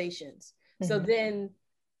organizations. So then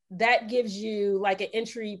that gives you like an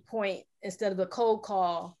entry point instead of a cold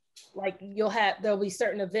call. Like there'll be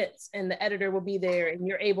certain events and the editor will be there and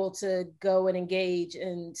you're able to go and engage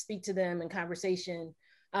and speak to them in conversation.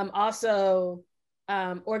 Also,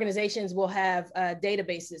 organizations will have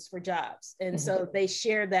databases for jobs. And so they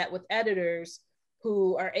share that with editors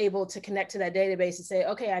who are able to connect to that database and say,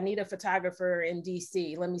 okay, I need a photographer in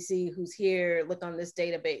DC. Let me see who's here, look on this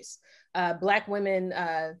database. Black women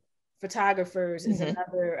photographers is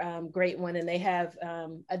another great one, and they have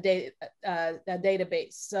a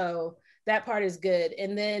database. So that part is good.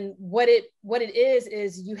 And then what it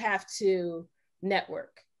is you have to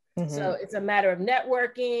network. So it's a matter of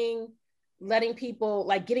networking, letting people,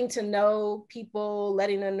 like getting to know people,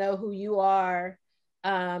 letting them know who you are.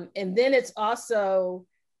 And then it's also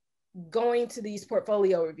going to these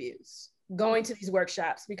portfolio reviews, going to these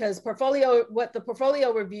workshops, because what the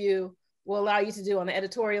portfolio review will allow you to do on the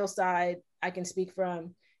editorial side, I can speak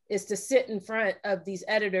from, is to sit in front of these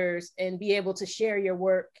editors and be able to share your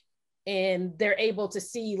work, and they're able to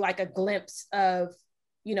see like a glimpse of,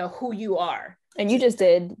 you know, who you are. And you just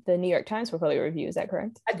did the New York Times portfolio review, is that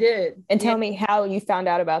correct? I did. And tell me how you found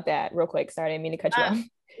out about that real quick. Sorry, I didn't mean to cut you off.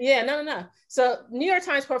 Yeah, no. So New York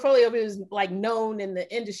Times portfolio review is like known in the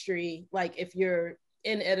industry. Like if you're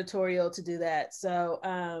in editorial to do that. So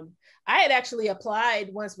I had actually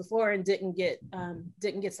applied once before and didn't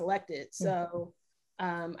get selected. So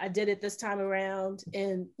I did it this time around.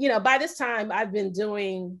 And, you know, by this time I've been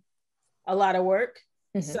doing a lot of work.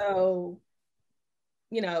 So,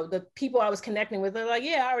 you know, the people I was connecting with are like,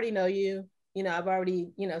 yeah, I already know you. You know, I've already,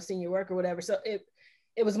 you know, seen your work or whatever. So it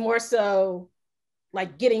was more so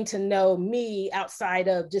like getting to know me outside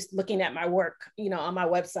of just looking at my work, you know, on my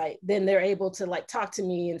website. Then they're able to like talk to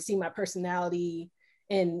me and see my personality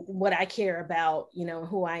and what I care about, you know,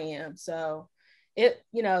 who I am. So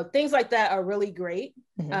you know, things like that are really great.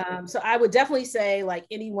 So I would definitely say like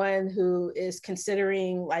anyone who is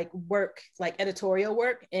considering like work, like editorial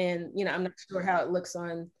work, and, you know, I'm not sure how it looks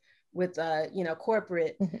on with, you know,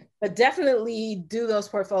 corporate, but definitely do those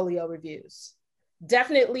portfolio reviews.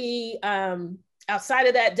 Definitely, outside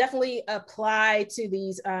of that, definitely apply to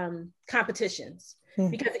these competitions,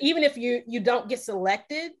 because even if you don't get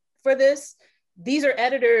selected for this, these are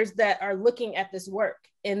editors that are looking at this work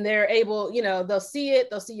and they're able, you know, they'll see it,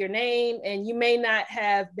 they'll see your name, and you may not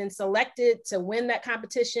have been selected to win that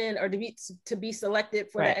competition or to be selected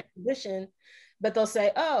for that exhibition, but they'll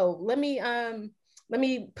say, oh, let me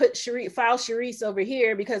put file Cheriss over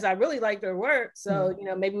here because I really like their work. So, you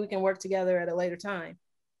know, maybe we can work together at a later time.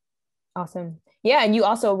 Awesome. Yeah. And you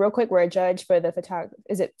also, real quick, were a judge for the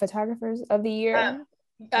Photographers of the Year?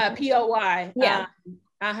 POY. Yeah.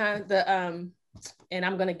 And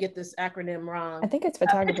I'm going to get this acronym wrong. I think it's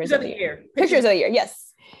Photographers of the Year. Pictures of the Year.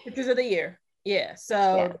 Yes. Pictures of the Year. Yeah.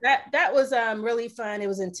 So that was really fun. It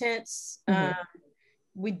was intense.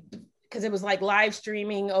 Because it was like live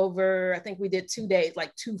streaming over, I think we did 2 days,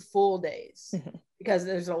 like 2 full days, because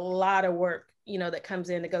there's a lot of work, you know, that comes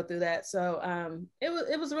in to go through that. So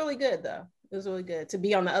it was really good though. It was really good to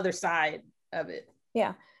be on the other side of it.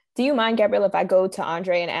 Yeah. Do you mind, Gabriella, if I go to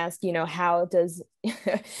Aundre and ask, you know, how does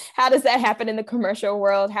that happen in the commercial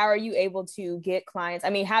world? How are you able to get clients? I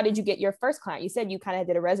mean, how did you get your first client? You said you kind of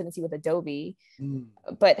did a residency with Adobe,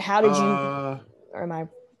 but how did you, or am I?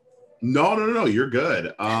 No, you're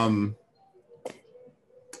good. I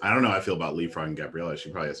don't know how I feel about leapfrogging Gabriella. She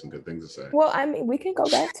probably has some good things to say. Well, I mean, we can go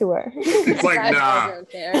back to her. It's like, nah.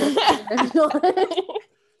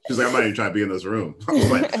 She's like, I'm not even trying to be in this room.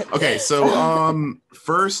 Okay, so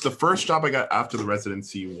the first job I got after the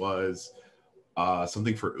residency was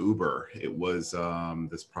something for Uber. It was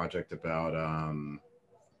this project about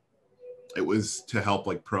it was to help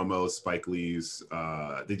like promo Spike Lee's.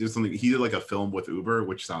 They did something. He did like a film with Uber,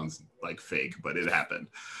 which sounds like fake, but it happened.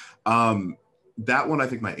 That one, I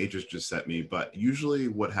think my agent just sent me. But usually,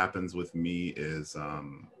 what happens with me is,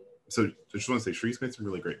 so I just want to say, Cheriss made some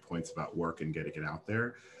really great points about work and getting it out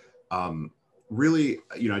there. Really,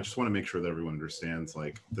 you know, I just want to make sure that everyone understands,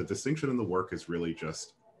 like, the distinction in the work is really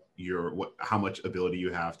just how much ability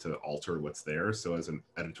you have to alter what's there. So as an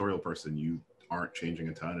editorial person, you aren't changing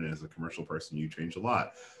a ton, and as a commercial person, you change a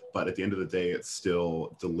lot. But at the end of the day, it's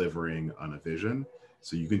still delivering on a vision.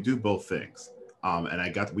 So you can do both things.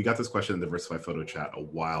 And we got this question in the Diversify Photo chat a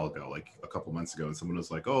while ago, like a couple months ago, and someone was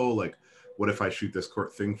like, "Oh, like, what if I shoot this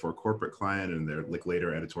thing for a corporate client and they're like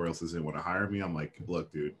later editorial assistant want to hire me?" I'm like,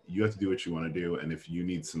 "Look, dude, you have to do what you want to do, and if you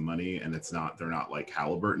need some money and they're not like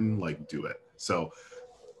Halliburton, like, do it." So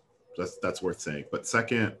that's worth saying. But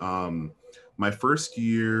second, my first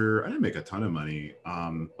year, I didn't make a ton of money,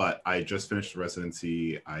 but I just finished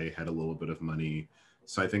residency. I had a little bit of money,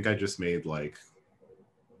 so I think I just made like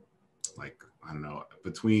I don't know,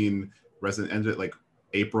 between ended like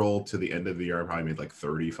April to the end of the year, I probably made like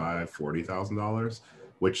 $40,000,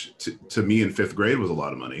 which to me in 5th grade was a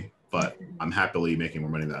lot of money, but I'm happily making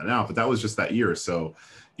more money than that now. But that was just that year. So,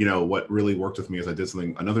 you know, what really worked with me is I did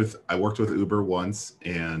something, I worked with Uber once,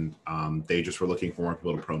 and they just were looking for more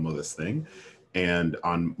people to promo this thing. And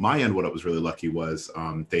on my end, what I was really lucky was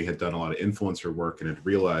they had done a lot of influencer work and had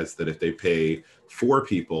realized that if they pay 4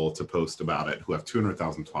 people to post about it who have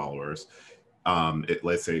 200,000 followers,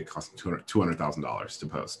 let's say it costs $200,000 to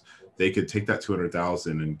post, they could take that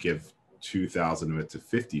 200,000 and give 2,000 of it to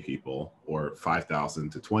 50 people, or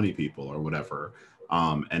 5,000 to 20 people, or whatever,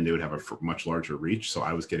 and they would have a much larger reach. So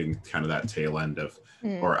I was getting kind of that tail end of,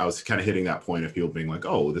 or I was kind of hitting that point of people being like,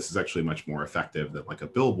 "Oh, this is actually much more effective than like a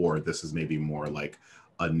billboard. This is maybe more like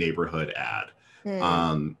a neighborhood ad."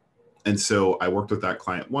 And so I worked with that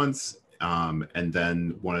client once, and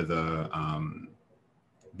then one of the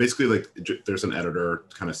basically, like, there's an editor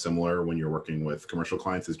kind of similar when you're working with commercial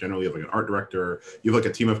clients. Is generally you have like an art director, you have like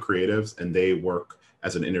a team of creatives, and they work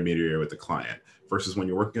as an intermediary with the client. Versus when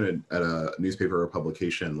you're working at a newspaper or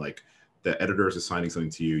publication, like, the editor is assigning something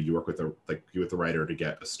to you. You work with the writer to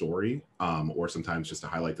get a story, or sometimes just to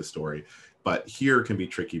highlight the story. But here can be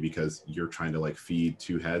tricky because you're trying to like feed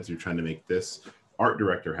two heads. You're trying to make this art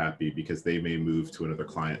director happy because they may move to another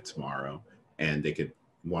client tomorrow and they could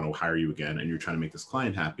want to hire you again, and you're trying to make this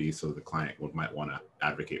client happy so the client might want to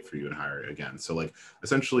advocate for you and hire you again. So like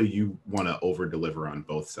essentially you want to over deliver on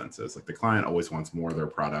both senses. Like the client always wants more of their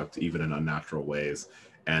product, even in unnatural ways,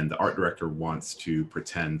 and the art director wants to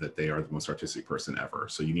pretend that they are the most artistic person ever.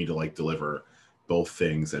 So you need to like deliver both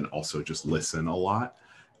things and also just listen a lot.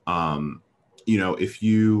 You know, if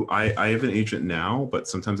you, I have an agent now, but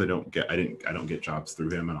sometimes I don't get jobs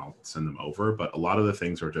through him and I'll send them over. But a lot of the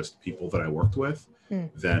things are just people that I worked with,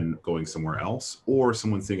 then going somewhere else, or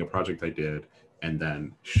someone seeing a project I did and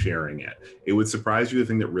then sharing it. It would surprise you. The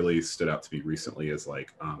thing that really stood out to me recently is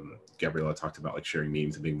like, Gabriella talked about like sharing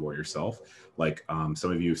memes and being more yourself. Like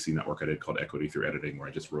some of you have seen that work I did called Equity Through Editing, where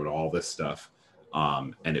I just wrote all this stuff.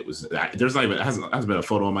 And it was, there's not even, it hasn't been a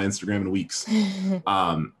photo on my Instagram in weeks.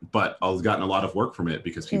 But I've gotten a lot of work from it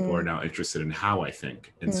because people are now interested in how I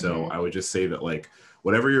think. And so I would just say that like,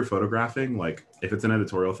 whatever you're photographing, like if it's an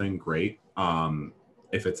editorial thing, great.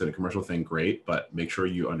 If it's a commercial thing, great, but make sure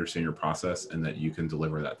you understand your process and that you can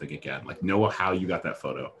deliver that thing again. Like know how you got that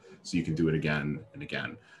photo so you can do it again and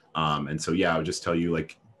again. And so, yeah, I would just tell you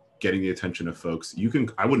like getting the attention of folks,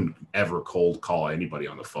 I wouldn't ever cold call anybody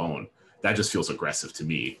on the phone. That just feels aggressive to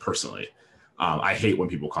me personally. I hate when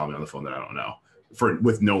people call me on the phone that I don't know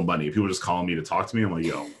with no money. People just calling me to talk to me. I'm like,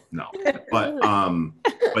 yo, no.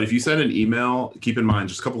 But if you send an email, keep in mind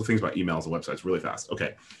just a couple of things about emails and websites really fast.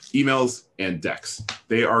 Okay, emails and decks,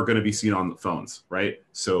 they are going to be seen on the phones, right?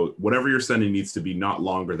 So whatever you're sending needs to be not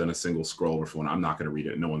longer than a single scroll over phone. I'm not going to read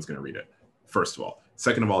it. No one's going to read it. First of all.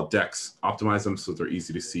 Second of all, decks, optimize them so they're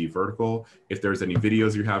easy to see vertical. If there's any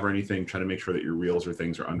videos you have or anything, try to make sure that your reels or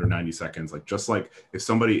things are under 90 seconds. Like just like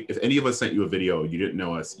if any of us sent you a video, you didn't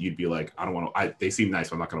know us, you'd be like, I don't want to, they seem nice,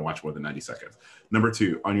 but I'm not going to watch more than 90 seconds. Number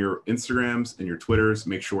two, on your Instagrams and your Twitters,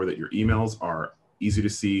 make sure that your emails are easy to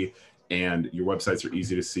see and your websites are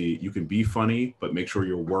easy to see. You can be funny, but make sure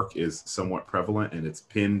your work is somewhat prevalent and it's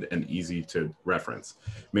pinned and easy to reference.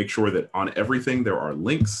 Make sure that on everything there are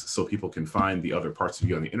links so people can find the other parts of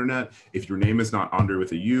you on the internet. If your name is not Aundre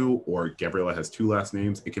with a U or Gabriella has two last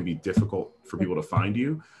names, it can be difficult for people to find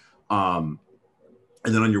you. And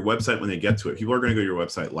then on your website, when they get to it, people are going to go to your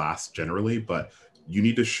website last generally, but you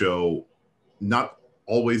need to show not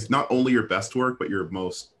only your best work, but your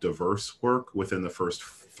most diverse work within the first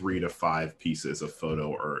 3 to 5 pieces of photo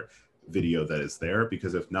or video that is there,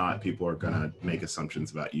 because if not, people are going to make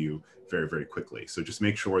assumptions about you very, very quickly. So just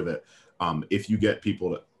make sure that if you get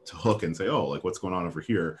people to hook and say, oh, like what's going on over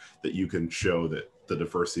here, that you can show that the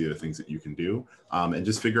diversity of the things that you can do, and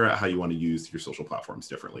just figure out how you want to use your social platforms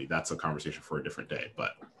differently. That's a conversation for a different day,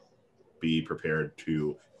 but be prepared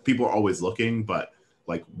to, people are always looking, but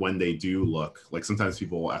like when they do look, like sometimes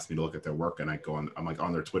people will ask me to look at their work and I'm like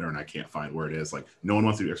on their Twitter and I can't find where it is. Like no one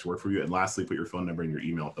wants to do extra work for you. And lastly, put your phone number and your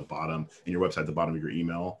email at the bottom and your website at the bottom of your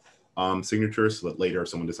email signature so that later if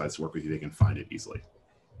someone decides to work with you, they can find it easily.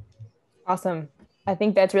 Awesome. I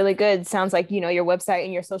think that's really good. Sounds like, your website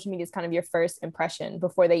and your social media is kind of your first impression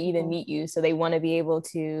before they even meet you. So they want to be able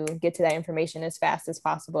to get to that information as fast as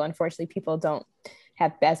possible. Unfortunately, people don't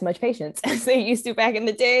have as much patience as they used to back in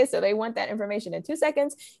the day. So they want that information in 2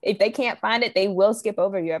 seconds. If they can't find it, they will skip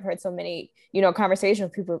over you. I've heard so many, conversations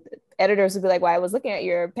with people, editors will be like, well, I was looking at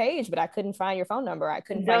your page, but I couldn't find your phone number. I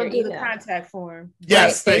couldn't find your email. Don't do the contact form.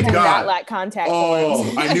 Yes, right? thank God. Like contact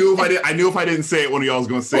forms. I knew if I didn't say it, one of y'all was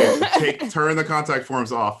going to say it. Turn the contact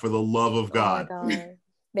forms off for the love of God. Oh my God.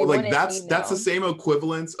 Well, like that's the same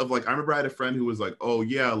equivalence of like, I remember I had a friend who was like, oh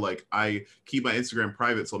yeah, like I keep my Instagram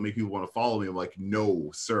private so it'll make people want to follow me. I'm like,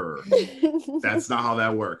 no, sir, that's not how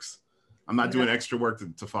that works. I'm not doing extra work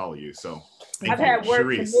to follow you. So I've had work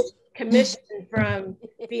commission from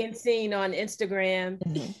being seen on Instagram,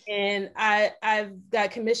 and I've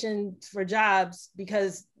got commissioned for jobs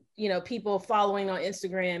because people following on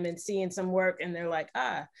Instagram and seeing some work and they're like,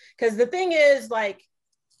 because the thing is like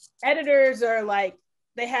editors are like,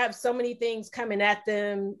 they have so many things coming at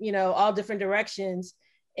them, all different directions.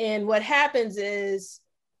 And what happens is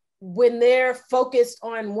when they're focused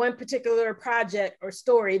on one particular project or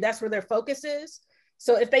story, that's where their focus is.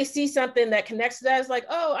 So if they see something that connects to that, it's like,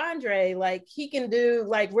 oh, Aundre, like he can do,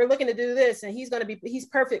 like we're looking to do this and he's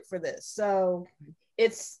perfect for this. So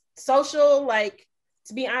it's social, like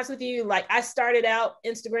to be honest with you, like I started out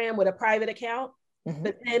Instagram with a private account.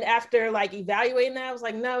 But then after like evaluating that, I was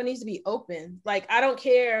like, no, it needs to be open. Like, I don't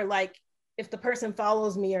care like if the person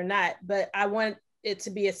follows me or not, but I want it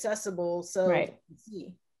to be accessible. So right.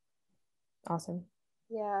 See. Awesome.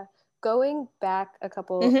 Yeah. going back a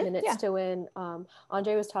couple minutes to when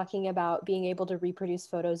Aundre was talking about being able to reproduce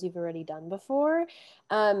photos you've already done before.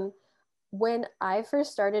 When I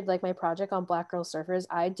first started like my project on Black Girl Surfers,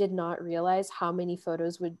 I did not realize how many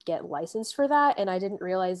photos would get licensed for that. And I didn't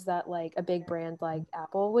realize that like a big brand like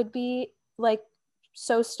Apple would be like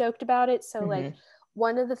so stoked about it. So like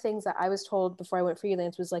one of the things that I was told before I went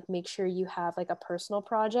freelance was like, make sure you have like a personal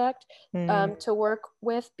project to work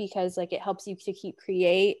with, because like it helps you to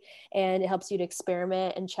create, and it helps you to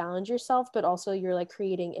experiment and challenge yourself, but also you're like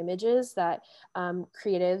creating images that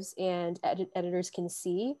creatives and editors can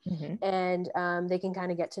see, and they can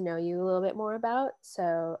kind of get to know you a little bit more about.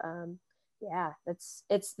 So yeah,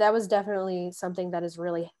 that was definitely something that has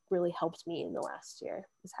really helped me in the last year,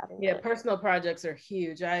 is having personal projects are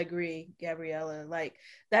huge. I agree, Gabriella. Like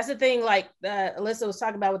that's the thing, like Alyssa was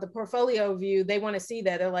talking about with the portfolio review. They want to see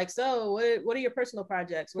that. They're like, so what are your personal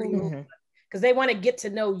projects? What are you, because they want to get to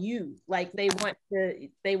know you. Like they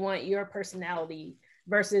want your personality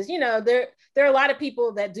versus, you know, there are a lot of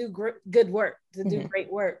people that do good work, to do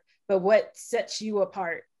great work, but what sets you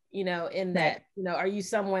apart, you know, in that, you know, are you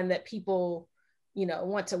someone that people, you know,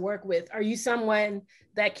 want to work with? Are you someone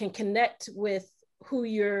that can connect with who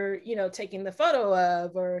you're, you know, taking the photo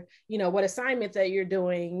of, or, you know, what assignment that you're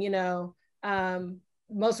doing, you know?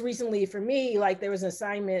 Most recently for me, like there was an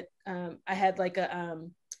assignment, I had like a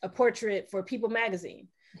portrait for People magazine.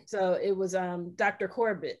 So it was Dr.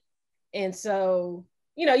 Corbett. And so,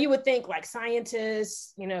 you know, you would think like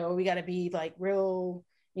scientists, you know, we got to be like real,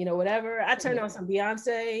 you know, whatever. I turned on some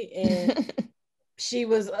Beyonce, and she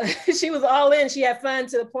was all in. She had fun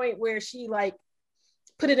to the point where she like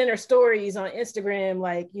put it in her stories on Instagram,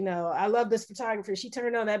 like, you know, I love this photographer. She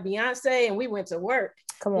turned on that Beyonce and we went to work.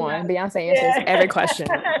 Come on, Beyonce answers every question.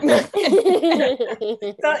 So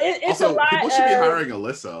it's also, a lot. People should be hiring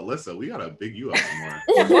Alyssa. Alyssa, we gotta big you up some more.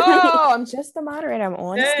 Whoa, I'm just the moderator. I'm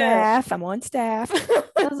on staff.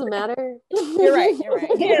 Doesn't matter. You're right.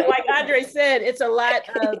 Yeah, like Aundre said, it's a lot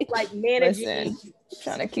of like managing. Listen,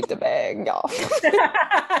 trying to keep the bag, y'all.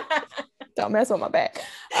 Don't mess with my bag.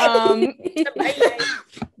 Not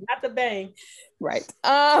the bang. Right.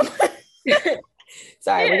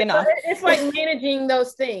 Sorry, we're getting off. It's like managing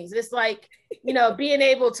those things. It's like, you know, being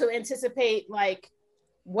able to anticipate like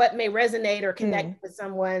what may resonate or connect with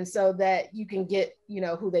someone so that you can get, you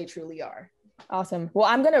know, who they truly are. Awesome. Well,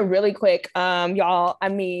 I'm going to really quick, y'all, I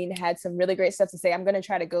mean, had some really great stuff to say. I'm going to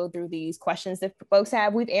try to go through these questions that folks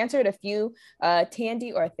have. We've answered a few.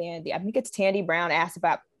 Tandy, I think it's Tandy Brown, asked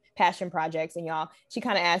about passion projects, and y'all, she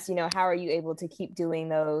kind of asked, you know, how are you able to keep doing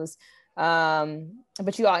those?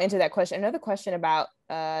 But you all answered that question. Another question about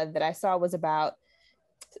that I saw was about,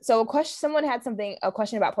 so someone had a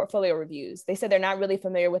question about portfolio reviews. They said they're not really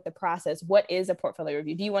familiar with the process. What is a portfolio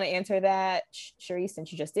review? Do you want to answer that, Cheriss,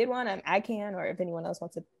 since you just did one? I can, or if anyone else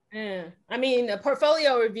wants to. I mean, a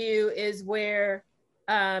portfolio review is where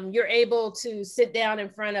you're able to sit down in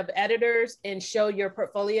front of editors and show your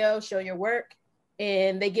portfolio, show your work,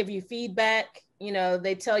 and they give you feedback. You know,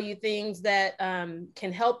 they tell you things that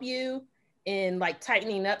can help you in like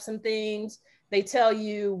tightening up some things. They tell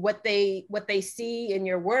you what they see in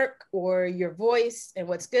your work or your voice and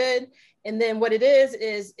what's good. And then what it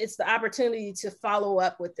is it's the opportunity to follow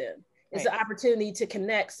up with them. It's the opportunity to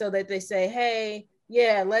connect, so that they say, hey,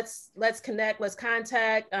 yeah, let's connect, let's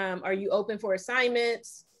contact. Are you open for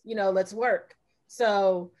assignments? You know, let's work.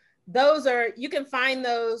 So those are, you can find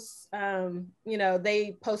those, you know,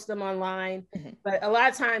 they post them online, but a lot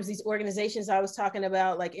of times these organizations I was talking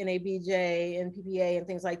about, like NABJ and PPA and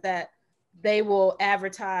things like that, they will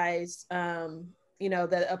advertise, you know,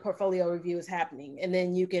 that a portfolio review is happening. And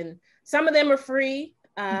then you can, some of them are free,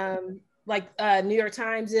 like New York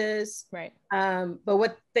Times is. Right. But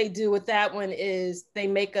what they do with that one is they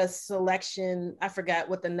make a selection, I forgot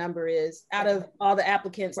what the number is, out of all the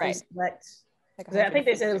applicants they select. I think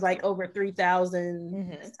they said it was like over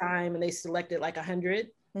 3,000 this time, and they selected like 100.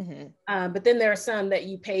 But then there are some that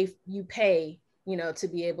you pay, you know, to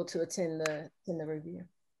be able to attend the review.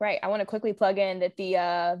 Right. I want to quickly plug in that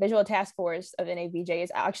the Visual Task Force of NABJ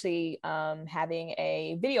is actually having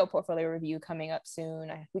a video portfolio review coming up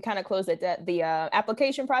soon. We kind of closed the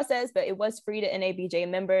application process, but it was free to NABJ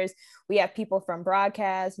members. We have people from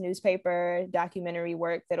broadcast, newspaper, documentary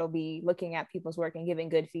work that'll be looking at people's work and giving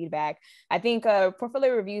good feedback. I think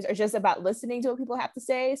portfolio reviews are just about listening to what people have to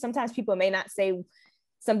say. Sometimes people may not say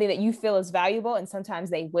something that you feel is valuable, and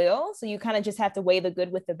sometimes they will. So you kind of just have to weigh the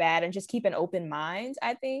good with the bad and just keep an open mind,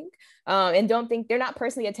 I think. And don't think they're not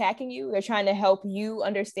personally attacking you. They're trying to help you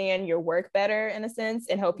understand your work better, in a sense,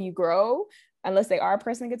 and help you grow, unless they are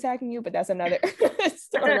personally attacking you, but that's another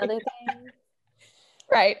story. Another thing.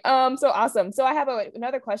 Right. So awesome. So I have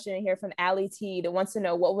another question in here from Allie T that wants to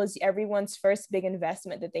know, what was everyone's first big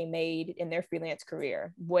investment that they made in their freelance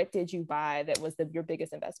career? What did you buy that was your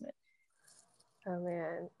biggest investment? Oh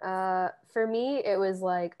man. For me, it was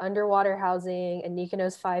like underwater housing, a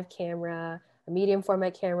Nikonos 5 camera, a medium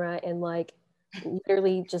format camera, and like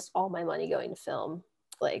literally just all my money going to film.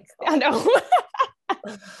 Like, I know.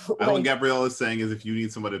 What Gabriella is saying is, if you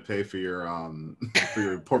need someone to pay for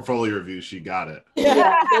your portfolio review, she got it.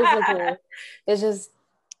 Yeah, basically. It's just,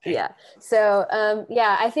 yeah. So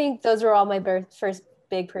yeah, I think those were all my first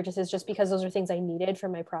big purchases, just because those are things I needed for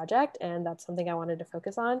my project, and that's something I wanted to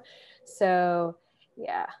focus on. So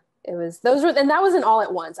yeah, and that wasn't all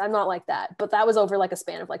at once. I'm not like that, but that was over like a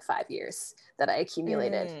span of like 5 years that I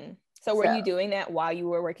accumulated. So were you doing that while you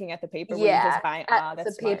were working at the paper? Yeah, were you just buying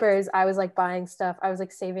the papers. I was like buying stuff. I was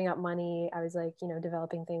like saving up money. I was like,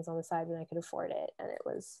 developing things on the side when I could afford it. And it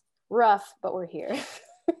was rough, but we're here.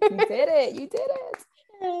 You did it. You did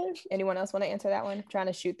it. Anyone else want to answer that one? I'm trying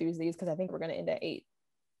to shoot through these because I think we're going to end at 8.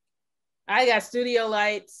 I got studio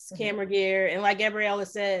lights, camera gear. And like Gabriella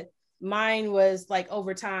said, mine was like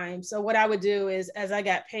over time. So what I would do is, as I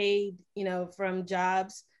got paid, from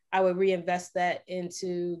jobs, I would reinvest that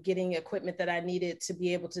into getting equipment that I needed to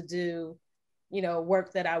be able to do,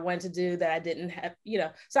 work that I wanted to do that I didn't have,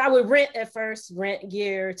 So I would rent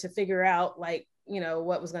gear to figure out like,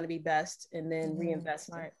 what was going to be best, and then reinvest.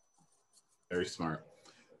 Smart. Very smart.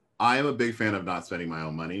 I am a big fan of not spending my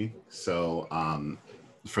own money. So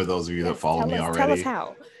for those of you that follow me already. Tell us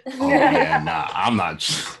how. Oh yeah, nah, I'm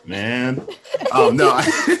not, man. No.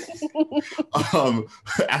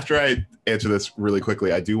 After I answer this really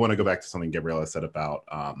quickly, I do want to go back to something Gabriella said about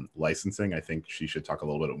licensing. I think she should talk a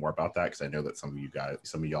little bit more about that, because I know that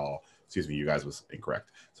you guys was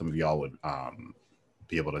incorrect. Some of y'all would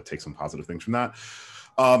be able to take some positive things from that.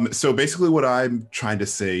 So basically what I'm trying to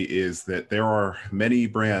say is that there are many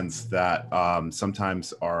brands that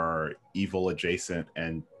sometimes are evil adjacent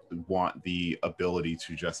and want the ability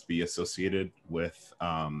to just be associated with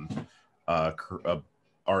a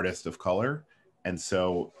artist of color. And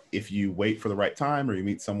so if you wait for the right time, or you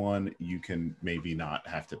meet someone, you can maybe not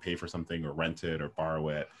have to pay for something or rent it or borrow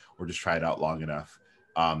it, or just try it out long enough.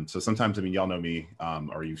 So sometimes, y'all know me,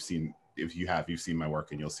 or you've seen my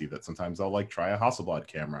work, and you'll see that sometimes I'll like try a Hasselblad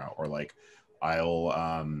camera, or like I'll,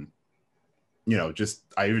 I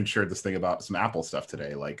even shared this thing about some Apple stuff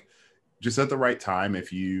today. Like, just at the right time,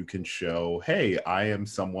 if you can show, hey, I am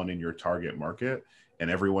someone in your target market,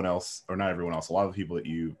 and everyone else, or not everyone else, a lot of the people that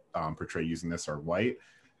you portray using this are white,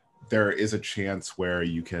 there is a chance where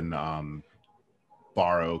you can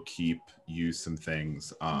borrow, keep, use some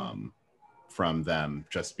things from them,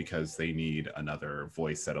 just because they need another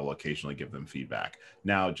voice that'll occasionally give them feedback.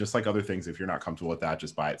 Now, just like other things, if you're not comfortable with that,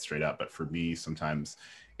 just buy it straight up. But for me, sometimes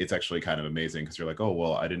it's actually kind of amazing, because you're like, oh,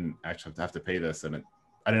 well, I didn't actually have to pay this, and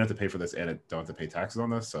I didn't have to pay for this, and I don't have to pay taxes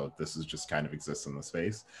on this. So this is just kind of exists in the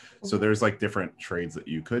space. So there's like different trades that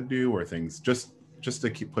you could do, or things just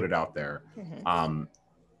to put it out there.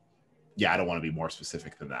 Yeah, I don't want to be more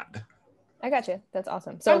specific than that. I got you. That's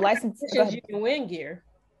awesome. So licenses, you can win gear.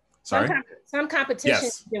 Sorry? Some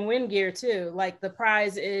competitions you can win gear too. Like the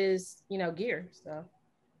prize is, gear. So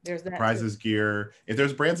there's that. The prize is gear. If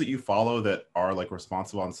there's brands that you follow that are like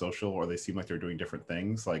responsible on social, or they seem like they're doing different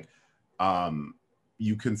things, like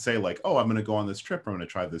you can say like, oh, I'm going to go on this trip. I'm going to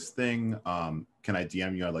try this thing. Can I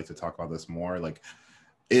DM you? I'd like to talk about this more. Like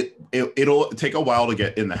it'll take a while to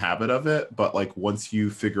get in the habit of it. But like, once you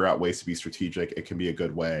figure out ways to be strategic, it can be a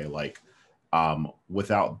good way, like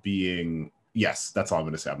without being, yes, that's all I'm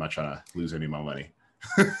going to say. I'm not trying to lose any of my money.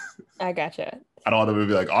 I gotcha. I don't want to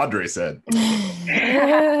be like Aundre said.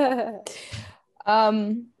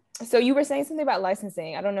 So you were saying something about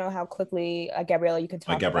licensing. I don't know how quickly, Gabriella, you could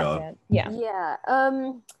talk about that. Yeah.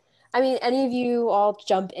 I mean, any of you all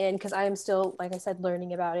jump in, because I am still, like I said,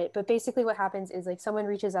 learning about it. But basically what happens is like someone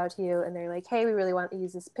reaches out to you and they're like, hey, we really want to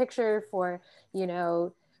use this picture for,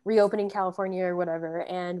 reopening California or whatever.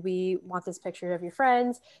 And we want this picture of your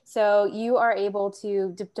friends. So you are able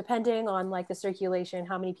to, depending on like the circulation,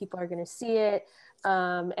 how many people are going to see it,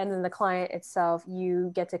 and then the client itself,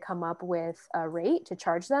 you get to come up with a rate to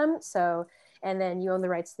charge them. So, and then you own the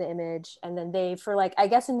rights to the image, and then they, for like, I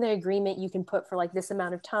guess in the agreement, you can put for like this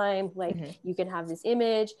amount of time, like you can have this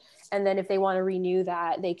image. And then if they want to renew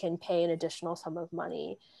that, they can pay an additional sum of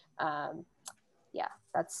money.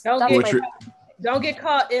 Don't get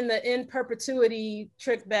caught in the in perpetuity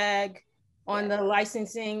trick bag on the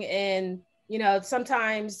licensing. And,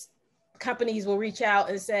 sometimes companies will reach out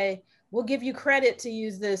and say, we'll give you credit to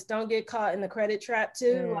use this. Don't get caught in the credit trap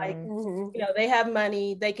too. Like, you know, they have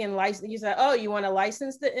money, they can license. You say, oh, you want to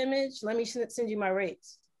license the image? Let me send you my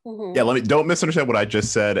rates. Yeah, don't misunderstand what I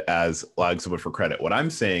just said as allowing someone for credit. What I'm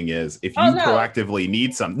saying is, if you proactively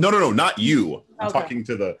need some, no, not you. I'm talking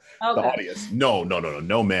to the audience. No,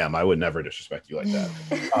 ma'am. I would never disrespect you like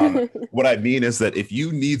that. What I mean is that if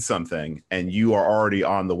you need something and you are already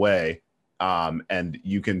on the way, and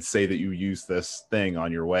you can say that you use this thing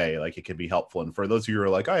on your way, like it can be helpful. And for those of you who are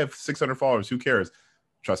like, I have 600 followers, who cares?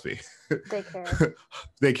 Trust me, they care.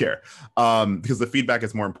 They care, because the feedback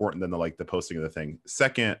is more important than the posting of the thing.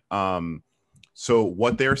 Second, so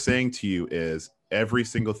what they're saying to you is every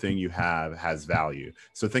single thing you have has value.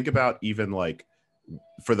 So think about even like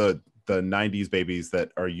for the 90s babies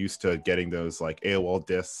that are used to getting those like AOL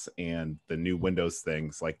discs and the new Windows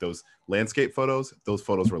things, like those landscape photos, those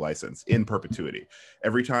photos were licensed in perpetuity.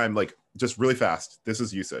 Every time, like, just really fast, this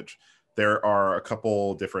is usage. There are a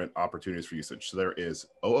couple different opportunities for usage. So there is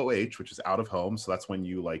OOH, which is out of home. So that's when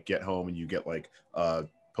you like get home and you get like a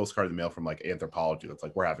postcard in the mail from like Anthropology. That's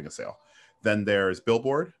like, we're having a sale. Then there's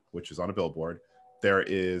Billboard, which is on a billboard. There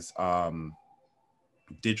is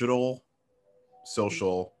digital,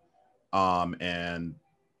 social, and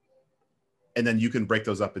then you can break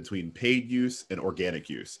those up between paid use and organic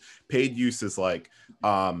use. Paid use is like,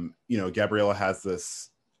 you know, Gabriella has this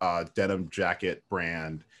denim jacket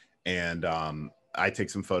brand, and I take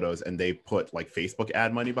some photos and they put like Facebook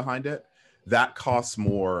ad money behind it. That costs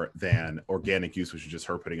more than organic use, which is just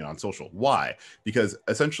her putting it on social. Why? Because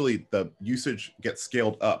essentially the usage gets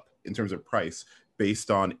scaled up in terms of price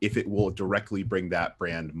based on if it will directly bring that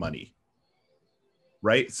brand money.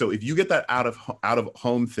 Right? So if you get that out of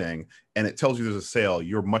home thing and it tells you there's a sale,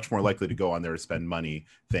 you're much more likely to go on there to spend money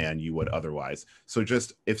than you would otherwise. So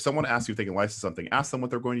just if someone asks you if they can license something, ask them what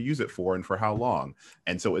they're going to use it for and for how long.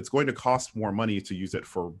 And so it's going to cost more money to use it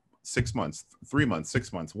for 6 months, 3 months,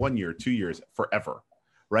 6 months, 1 year, 2 years, forever.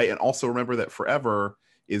 Right? And also remember that forever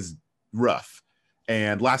is rough.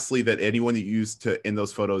 And lastly, that anyone that you use in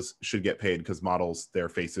those photos should get paid, because models, their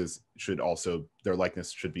faces should also, their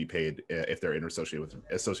likeness should be paid if they're in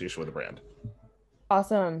association with a brand.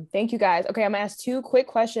 Awesome. Thank you guys. Okay, I'm gonna ask 2 quick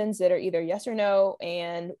questions that are either yes or no.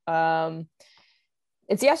 And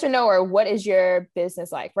it's yes or no, or what is your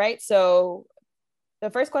business like, right? So the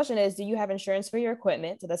first question is, do you have insurance for your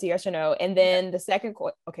equipment? So that's a yes or no. And then the second,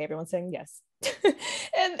 okay, everyone's saying yes.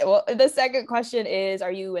 And well, the second question is,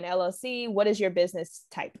 are you an LLC? What is your business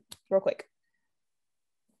type? Real quick.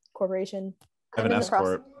 Corporation? I have an S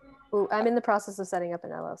Corp. I'm in the process of setting up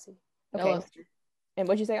an LLC. Okay. LLC. And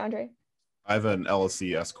what'd you say, Aundre? I have an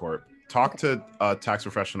LLC S Corp. Talk to a tax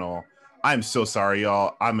professional. I'm so sorry,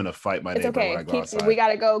 y'all. I'm going to fight my neighbor when I go outside. We got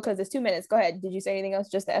to go because it's 2 minutes. Go ahead. Did you say anything else?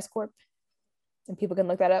 Just the S Corp? And people can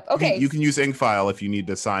look that up. Okay. You can use InkFile if you need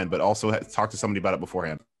to sign, but also talk to somebody about it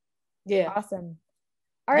beforehand. Yeah. Awesome.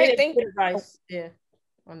 All right. Thank you. Advice. Yeah.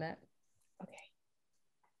 On that. Okay.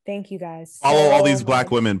 Thank you guys. Follow all these Black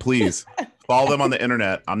women, please. Follow them on the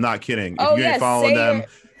internet. I'm not kidding. If you ain't following them,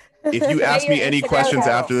 if you ask me any questions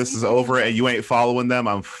after this is over and you ain't following them,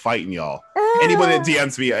 I'm fighting y'all. Anyone that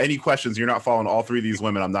DMs me any questions, you're not following all 3 of these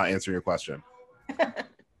women, I'm not answering your question.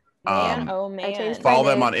 Oh man! Follow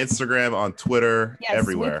them on Instagram, on Twitter,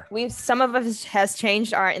 everywhere. We've some of us has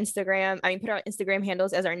changed our Instagram. I mean, put our Instagram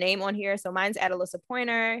handles as our name on here. So mine's at Alyssa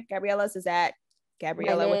Pointer. Gabriella's is at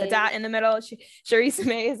Gabriella with a dot in the middle. Cheriss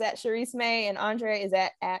May is at Cheriss May, and Aundre is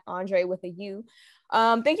at Aundre with a U.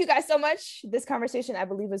 Thank you guys so much. This conversation, I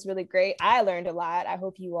believe, was really great. I learned a lot. I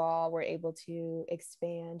hope you all were able to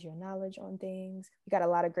expand your knowledge on things. We got a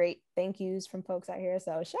lot of great thank yous from folks out here.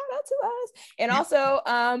 So shout out to us. And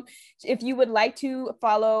also, if you would like to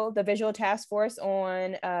follow the Visual Task Force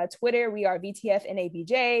on Twitter, we are VTF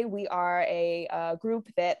NABJ. We are a group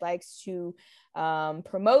that likes to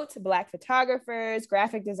promote Black photographers,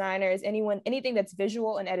 graphic designers, anything that's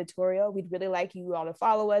visual and editorial. We'd really like you all to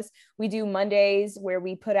follow us. We do Mondays where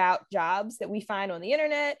we put out jobs that we find on the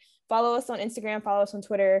internet. Follow us on Instagram, follow us on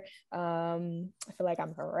Twitter. I feel like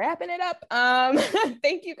I'm wrapping it up.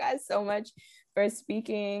 Thank you guys so much for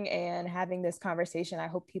speaking and having this conversation. I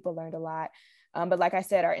hope people learned a lot. But like I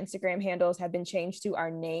said, our Instagram handles have been changed to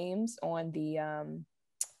our names on the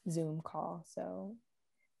Zoom call. So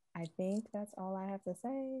I think that's all I have to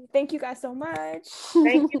say. Thank you guys so much.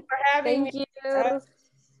 Thank you for having me. Thank you.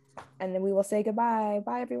 And then we will say goodbye.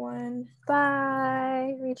 Bye, everyone.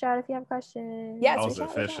 Bye. Reach out if you have questions. Yes, that was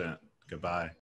efficient. Goodbye.